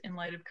those in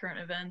light of current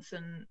events.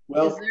 And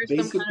well,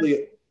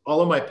 basically,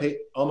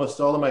 almost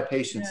all of my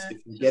patients,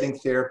 if they're getting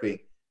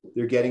therapy,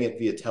 they're getting it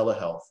via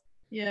telehealth.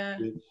 Yeah.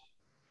 Which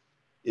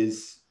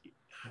is,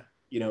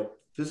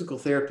 physical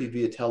therapy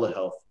via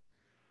telehealth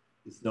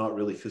is not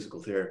really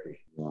physical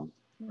therapy. Yeah.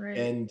 Right.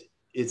 And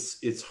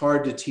it's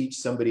hard to teach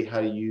somebody how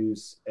to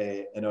use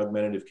an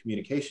augmentative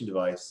communication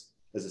device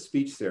as a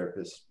speech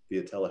therapist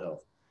via telehealth.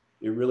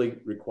 It really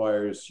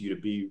requires you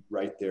to be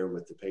right there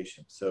with the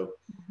patient. So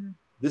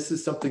this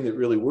is something that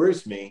really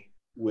worries me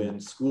when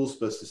school's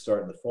supposed to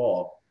start in the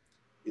fall,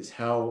 is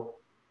how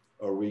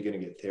are we going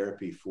to get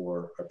therapy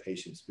for our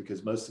patients?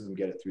 Because most of them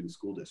get it through the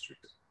school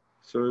districts.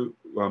 So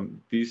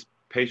these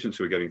patients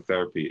who are getting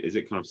therapy, is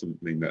it kind of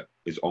something that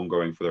is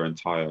ongoing for their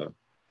entire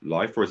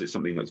life, or is it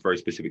something that's very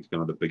specific to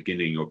kind of the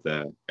beginning of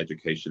their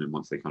education, and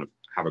once they kind of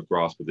have a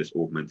grasp of this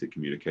augmented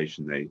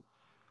communication, they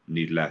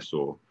need less?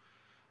 Or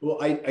well,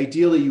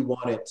 ideally you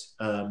want it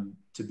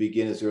to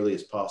begin as early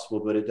as possible,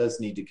 but it does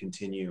need to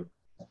continue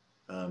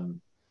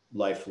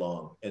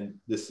lifelong. And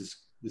this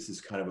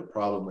is kind of a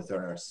problem within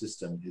our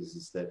system,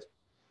 is that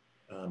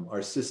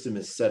our system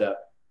is set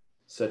up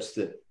such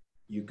that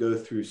you go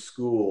through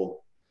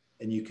school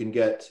and you can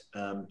get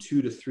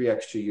 2 to 3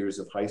 extra years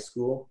of high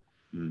school,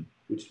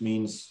 which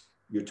means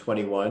you're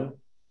 21.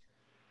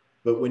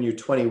 But when you're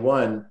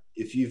 21,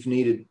 if you've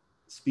needed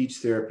speech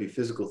therapy,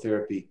 physical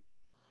therapy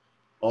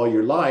all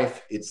your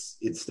life, it's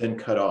then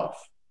cut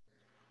off.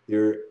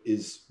 There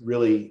is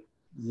really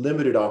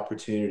limited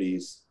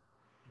opportunities.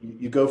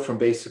 You go from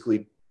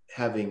basically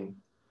having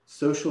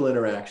social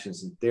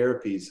interactions and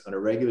therapies on a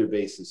regular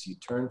basis, you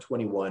turn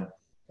 21,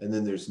 and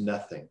then there's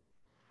nothing.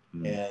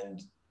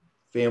 And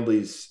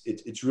families,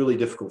 it's really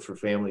difficult for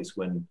families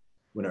when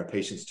our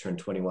patients turn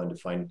 21 to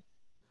find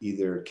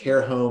either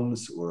care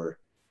homes or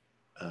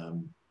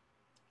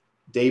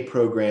day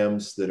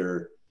programs that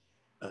are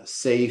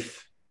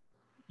safe,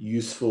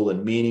 useful,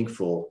 and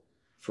meaningful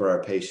for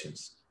our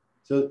patients.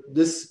 So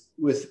this,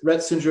 with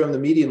Rett syndrome, the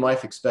median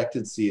life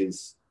expectancy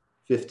is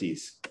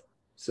 50s.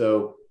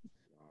 So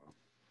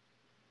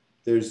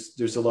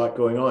there's a lot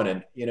going on.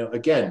 And,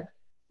 again,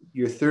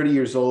 you're 30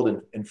 years old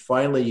and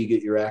finally you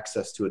get your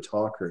access to a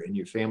talker and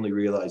your family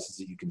realizes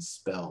that you can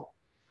spell.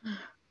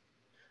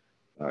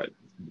 All right.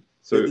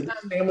 So the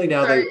family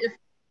now, sorry,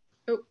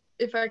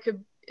 if I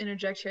could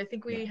interject here, I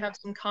think we have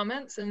some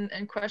comments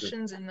and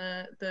questions in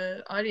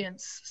the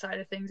audience side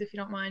of things, if you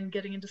don't mind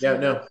getting into some. Yeah,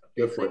 no,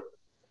 go for it.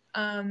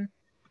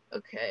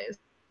 Okay,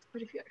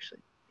 what if you actually,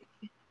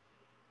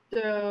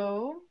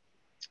 so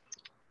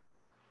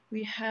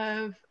we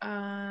have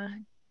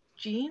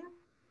Jean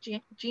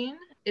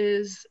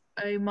is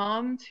a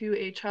mom to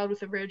a child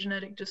with a rare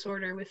genetic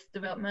disorder with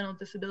developmental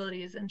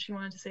disabilities, and she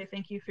wanted to say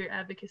thank you for your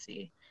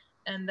advocacy.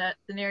 And that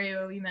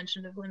scenario you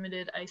mentioned of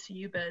limited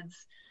ICU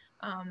beds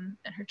and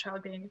her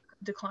child being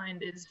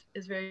declined is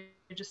very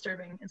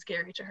disturbing and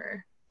scary to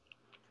her.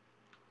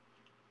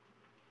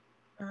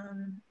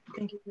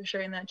 Thank you for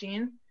sharing that,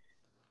 Jean.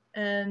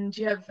 And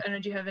do you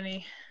have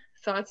any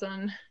thoughts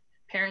on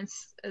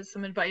parents as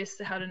some advice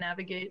to how to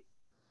navigate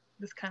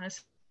this kind of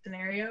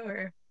scenario?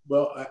 Or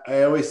well,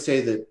 I always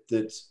say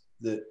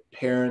that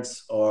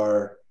parents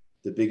are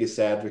the biggest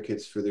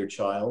advocates for their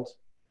child,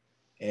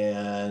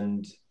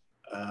 and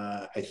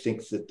I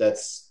think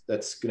that's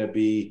going to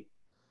be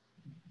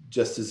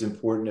just as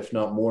important, if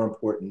not more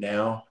important,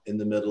 now in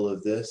the middle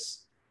of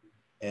this.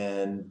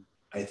 And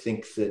I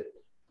think that,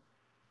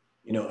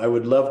 I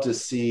would love to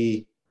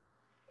see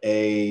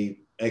a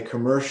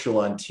commercial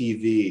on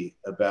TV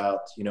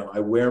about, I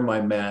wear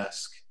my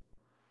mask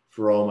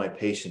for all my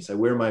patients. I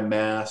wear my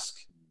mask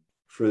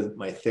for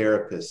my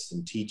therapists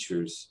and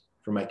teachers,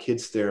 for my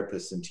kids'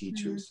 therapists and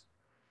teachers,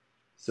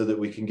 so that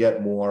we can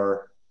get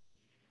more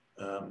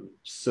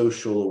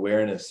social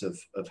awareness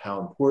of how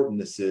important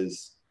this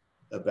is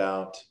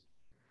about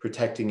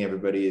protecting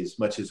everybody as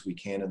much as we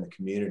can in the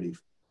community,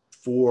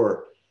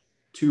 for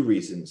 2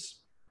 reasons.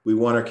 We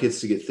want our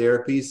kids to get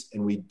therapies,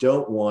 and we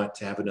don't want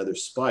to have another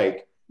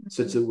spike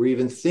such that we're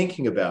even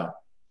thinking about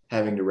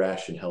having to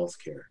ration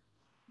healthcare.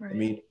 Right. I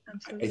mean,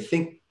 absolutely.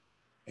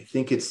 I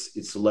think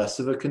it's less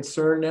of a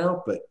concern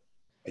now, but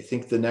I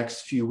think the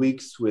next few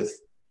weeks with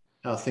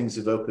how things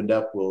have opened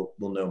up, we'll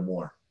know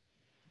more.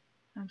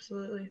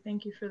 Absolutely.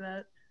 Thank you for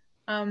that.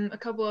 A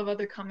couple of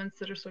other comments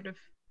that are sort of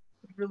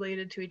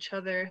related to each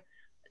other,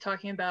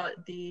 talking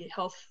about the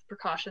health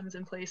precautions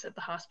in place at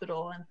the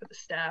hospital and for the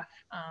staff.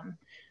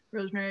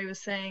 Rosemary was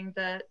saying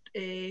that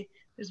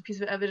there's a piece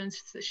of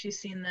evidence that she's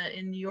seen that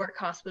in New York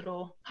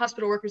hospital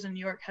workers in New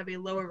York have a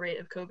lower rate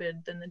of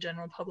COVID than the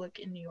general public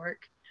in New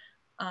York,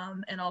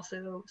 and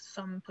also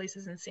some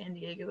places in San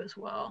Diego as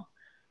well.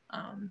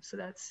 So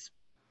that's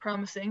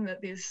promising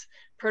that these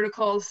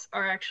protocols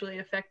are actually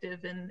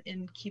effective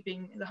in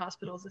keeping the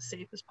hospitals as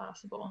safe as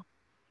possible.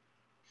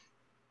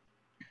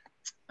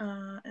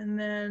 And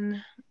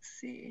then, let's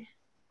see.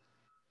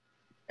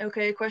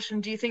 Okay,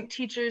 question. Do you think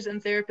teachers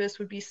and therapists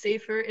would be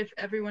safer if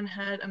everyone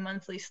had a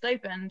monthly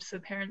stipend so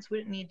parents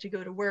wouldn't need to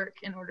go to work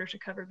in order to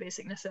cover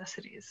basic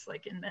necessities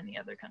like in many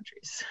other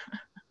countries?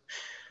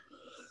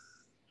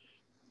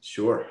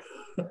 Sure.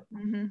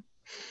 Mm-hmm.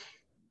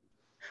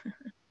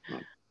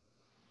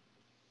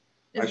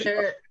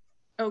 Actually,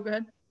 Oh, go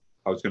ahead.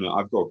 I've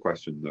got a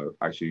question though.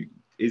 Actually,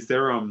 is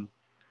there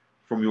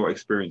from your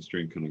experience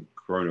during kind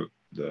of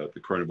the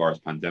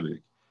coronavirus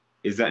pandemic,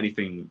 is there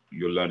anything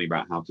you're learning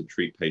about how to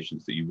treat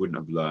patients that you wouldn't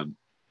have learned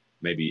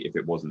maybe if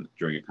it wasn't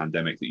during a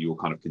pandemic that you'll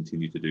kind of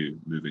continue to do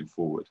moving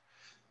forward?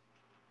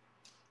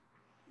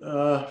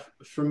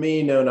 For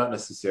me, no, not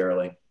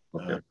necessarily.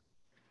 Okay.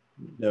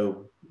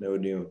 No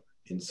new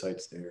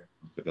insights there.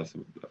 But that's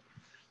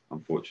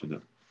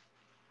unfortunate.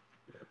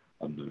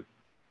 I don't know.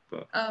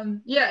 But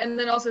yeah, and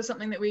then also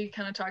something that we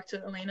kind of talked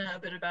to Elena a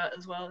bit about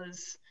as well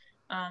is,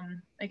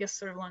 I guess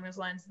sort of along those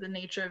lines, the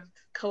nature of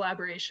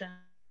collaboration,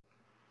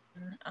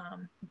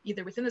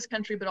 either within this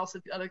country, but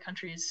also other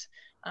countries,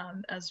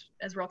 as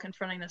we're all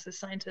confronting this as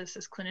scientists,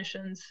 as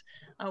clinicians.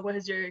 What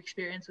has your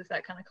experience with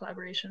that kind of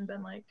collaboration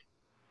been like?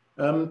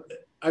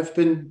 I've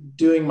been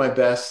doing my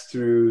best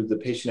through the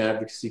patient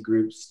advocacy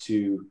groups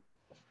to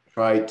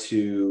try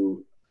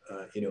to,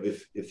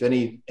 if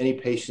any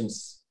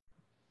patients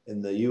in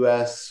the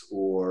US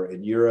or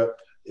in Europe,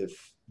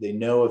 if they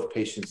know of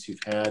patients who've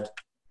had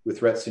with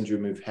Rett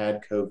syndrome who've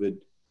had COVID,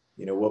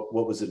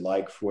 what was it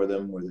like for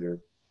them? Were there,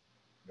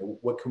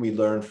 what can we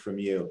learn from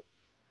you?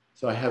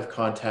 So I have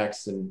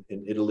contacts in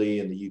Italy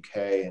and the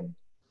UK, and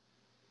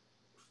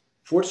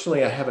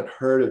fortunately I haven't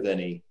heard of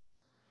any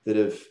that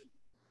have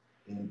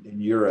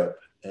in Europe.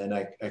 And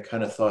I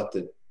kind of thought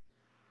that,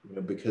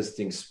 because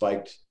things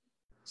spiked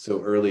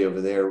so early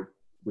over there,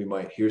 we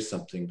might hear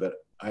something, but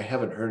I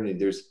haven't heard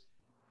any.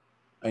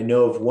 I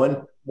know of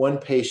one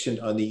patient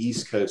on the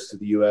East Coast of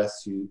the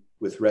US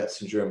with Rett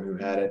syndrome who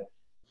had it.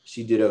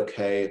 She did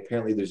okay.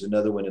 Apparently there's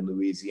another one in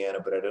Louisiana,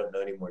 but I don't know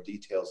any more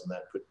details on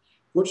that. But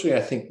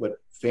fortunately, I think what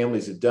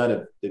families have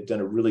done, they've done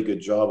a really good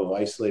job of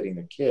isolating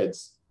their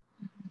kids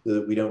so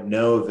that we don't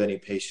know of any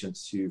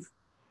patients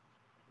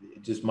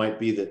it just might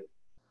be that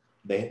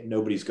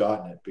nobody's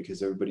gotten it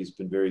because everybody's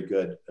been very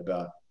good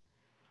about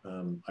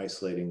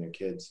isolating their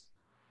kids.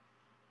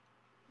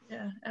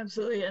 Yeah,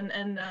 absolutely.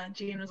 And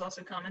Jean was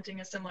also commenting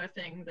a similar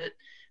thing, that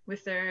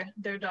with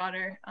their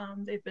daughter,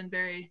 they've been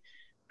very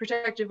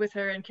protective with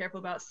her and careful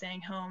about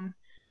staying home,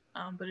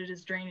 but it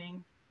is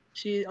draining.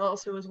 She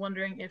also was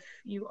wondering if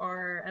you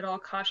are at all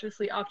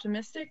cautiously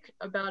optimistic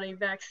about a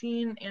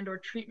vaccine and or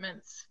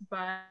treatments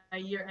by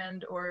year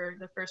end or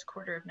the first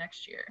quarter of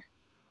next year.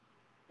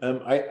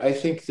 I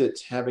think that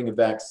having a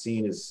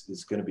vaccine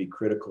is going to be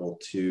critical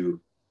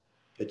to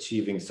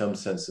achieving some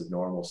sense of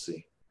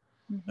normalcy.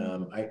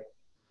 Mm-hmm.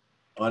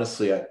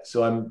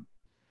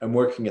 I'm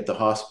working at the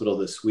hospital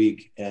this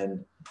week,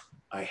 and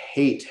I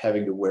hate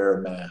having to wear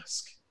a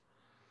mask.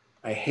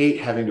 I hate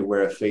having to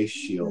wear a face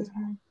shield.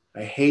 Mm-hmm.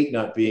 I hate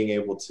not being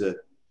able to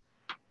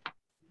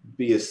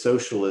be as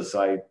social as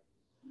I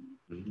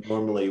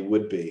normally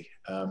would be.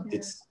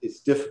 It's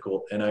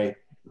difficult, and I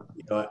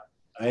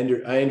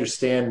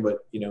understand what,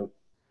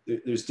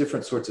 there's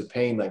different sorts of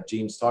pain like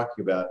Jean's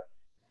talking about.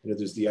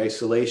 There's the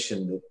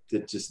isolation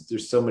that just,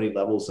 there's so many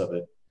levels of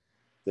it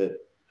that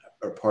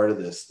are part of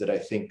this, that I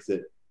think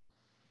that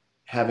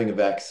having a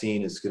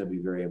vaccine is going to be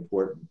very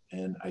important.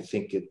 And I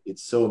think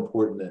it's so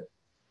important that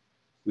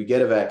we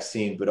get a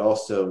vaccine, but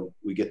also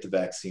we get the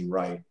vaccine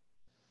right.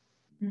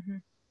 Mm-hmm.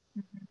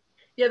 Mm-hmm.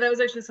 Yeah, that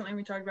was actually something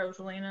we talked about with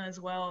Elena as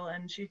well.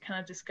 And she kind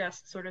of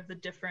discussed sort of the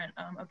different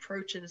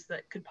approaches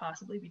that could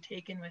possibly be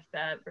taken with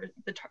that,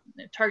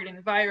 targeting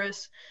the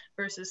virus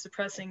versus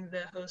suppressing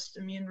the host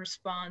immune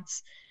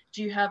response.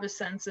 Do you have a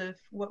sense of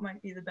what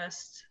might be the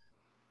best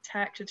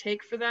tack to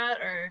take for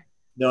that, or?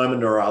 No, I'm a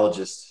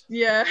neurologist.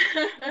 Yeah.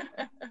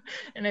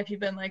 And have you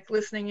been like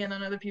listening in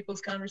on other people's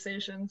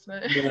conversations?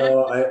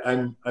 No,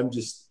 I'm going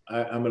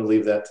to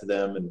leave that to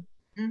them, and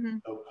mm-hmm.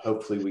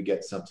 hopefully we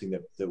get something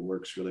that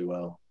works really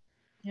well.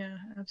 Yeah,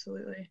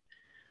 absolutely.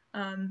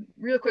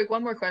 Real quick,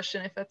 one more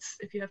question,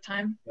 if you have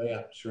time. Oh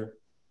yeah, sure.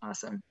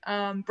 Awesome.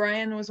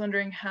 Brian was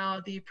wondering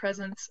how the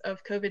presence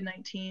of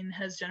COVID-19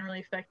 has generally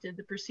affected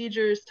the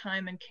procedures,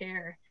 time, and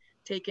care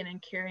taken in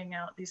carrying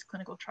out these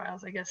clinical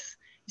trials. I guess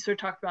you sort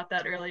of talked about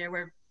that earlier,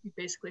 where you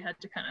basically had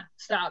to kind of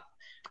stop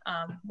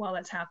while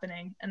that's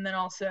happening. And then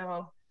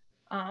also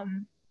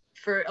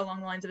for along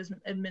the lines of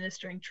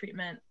administering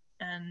treatment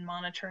and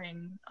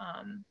monitoring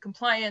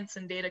compliance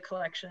and data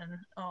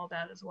collection, all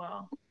that as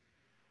well.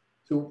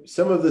 So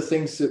some of the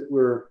things that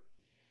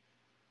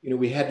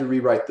we had to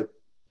rewrite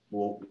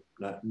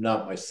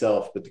not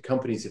myself, but the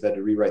companies have had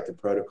to rewrite the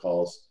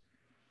protocols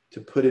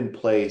to put in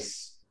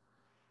place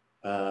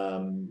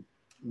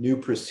new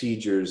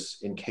procedures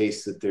in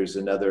case that there's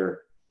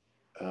another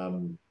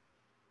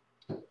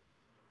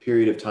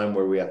period of time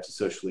where we have to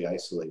socially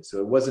isolate. So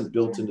it wasn't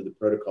built into the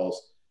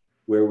protocols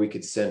where we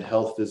could send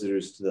health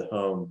visitors to the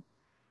home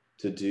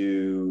to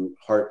do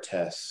heart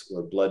tests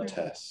or blood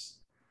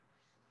tests.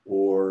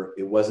 or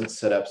it wasn't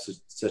set up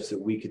such that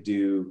we could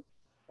do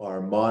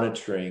our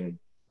monitoring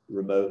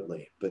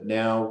remotely. But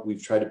now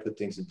we've tried to put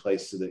things in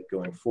place so that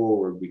going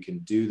forward, we can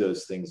do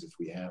those things if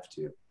we have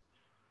to.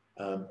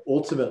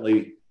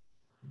 Ultimately,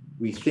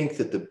 we think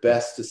that the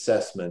best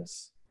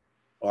assessments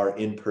are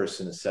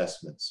in-person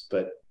assessments,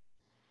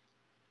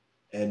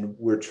 and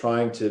we're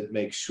trying to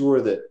make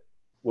sure that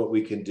what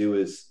we can do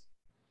is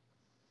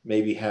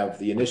maybe have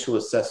the initial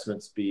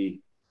assessments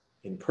be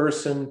in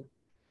person,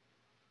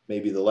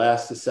 maybe the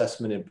last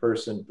assessment in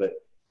person, but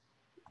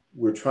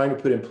we're trying to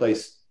put in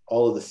place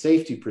all of the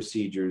safety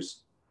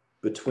procedures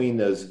between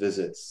those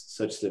visits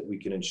such that we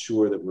can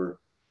ensure that we're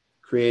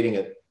creating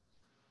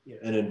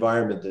an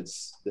environment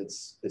that's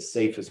as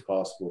safe as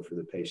possible for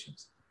the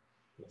patients.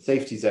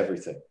 Safety is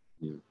everything.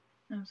 Yeah.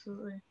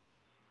 Absolutely.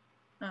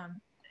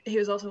 He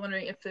was also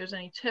wondering if there's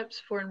any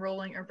tips for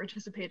enrolling or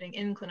participating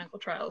in clinical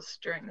trials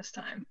during this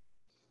time.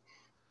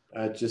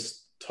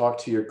 Just talk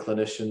to your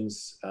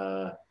clinicians.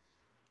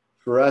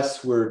 For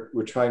us, we're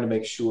trying to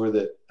make sure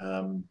that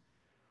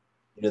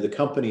the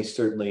company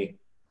certainly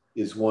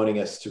is wanting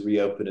us to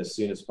reopen as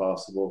soon as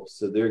possible,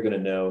 so they're going to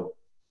know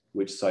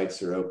which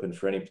sites are open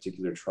for any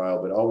particular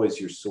trial. But always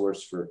your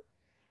source for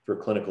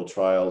clinical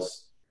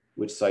trials,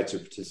 which sites are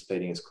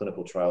participating, is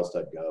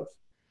clinicaltrials.gov.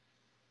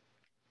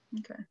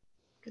 Okay,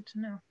 good to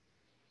know.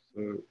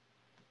 So,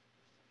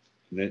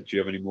 do you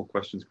have any more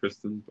questions,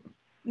 Kristen?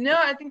 No,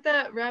 I think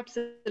that wraps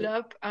it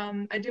up.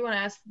 I do want to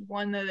ask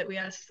one though that we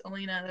asked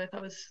Elena that I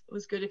thought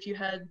was good. If you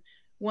had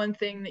one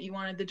thing that you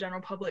wanted the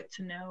general public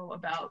to know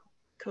about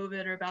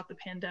COVID or about the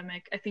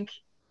pandemic, I think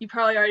you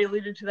probably already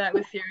alluded to that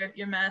with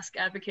your mask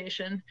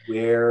advocation.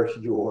 Wear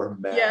your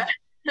mask. Yeah.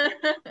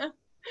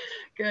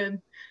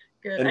 Good.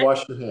 And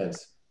wash your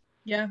hands.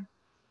 Yeah.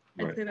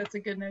 Right. I'd say that's a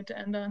good note to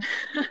end on.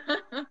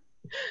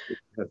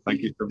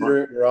 Thank you so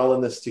much. We're all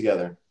in this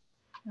together.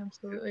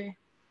 Absolutely.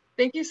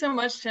 Thank you so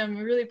much, Tim.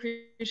 We really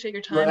appreciate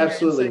your time. Well,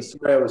 absolutely.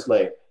 Sorry I was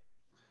late.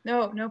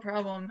 No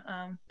problem.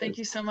 Thank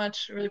you so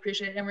much. Really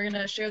appreciate it. And we're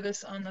going to share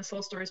this on the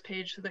Soul Stories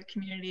page so that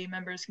community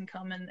members can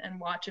come and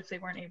watch if they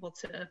weren't able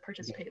to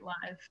participate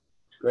live.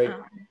 Great.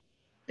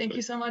 Thank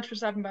you so much for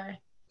stopping by.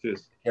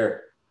 Cheers.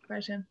 Here.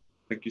 Bye, Tim.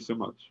 Thank you so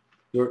much.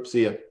 Sure.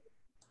 See ya.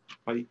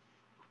 Bye.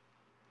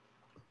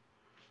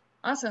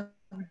 Awesome.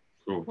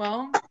 Cool.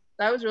 Well,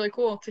 that was really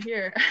cool to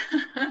hear.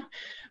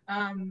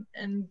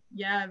 And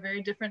yeah,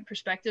 very different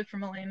perspective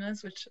from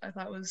Elena's, which I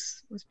thought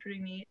was pretty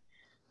neat.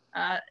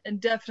 And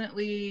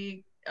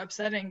definitely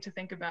upsetting to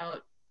think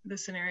about the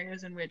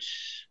scenarios in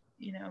which,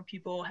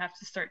 people have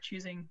to start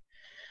choosing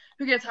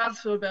who gets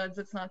hospital beds.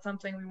 It's not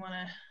something we want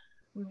to,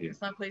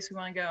 it's not a place we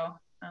want to go.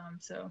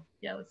 So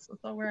yeah, let's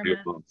all wear our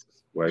masks.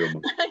 Wear your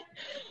mask.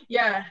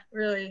 Yeah,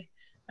 really.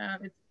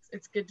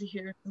 It's good to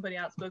hear somebody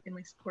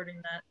outspokenly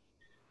supporting that.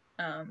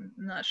 I'm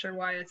not sure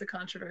why it's a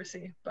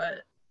controversy,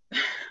 but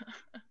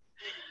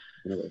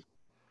Anyway,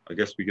 I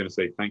guess we're going to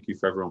say thank you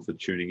for everyone for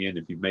tuning in.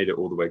 If you've made it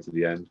all the way to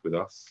the end with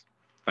us,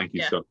 thank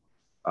you so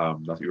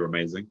much. You're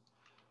amazing.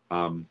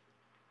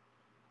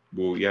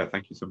 Well, yeah,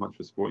 thank you so much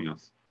for supporting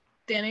us.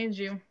 Danny, did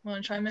you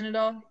want to chime in at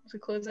all to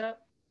close out?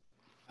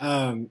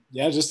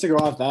 Yeah, just to go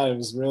off that, it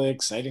was really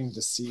exciting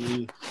to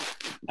see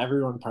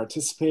everyone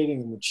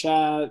participating in the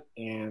chat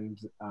and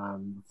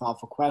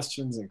thoughtful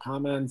questions and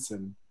comments,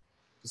 and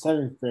just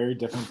having very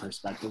different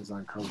perspectives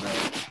on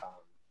COVID.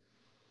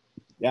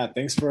 Yeah,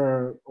 thanks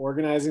for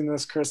organizing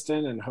this,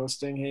 Kristen, and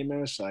hosting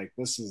Hamish. Like,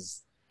 this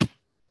is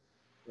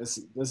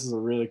a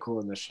really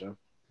cool initiative.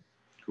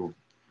 Cool.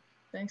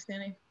 Thanks,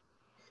 Danny.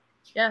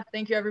 Yeah,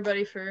 thank you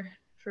everybody for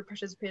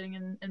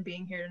participating and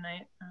being here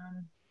tonight.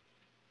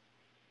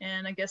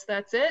 And I guess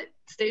that's it.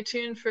 Stay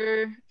tuned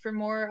for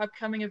more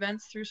upcoming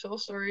events through Soul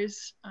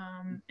Stories,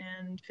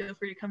 and feel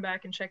free to come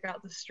back and check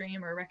out the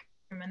stream or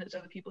recommend it to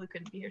other people who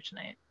couldn't be here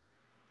tonight.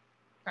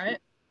 All right.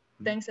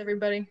 Thanks,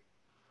 everybody.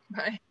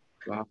 Bye.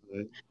 Bye.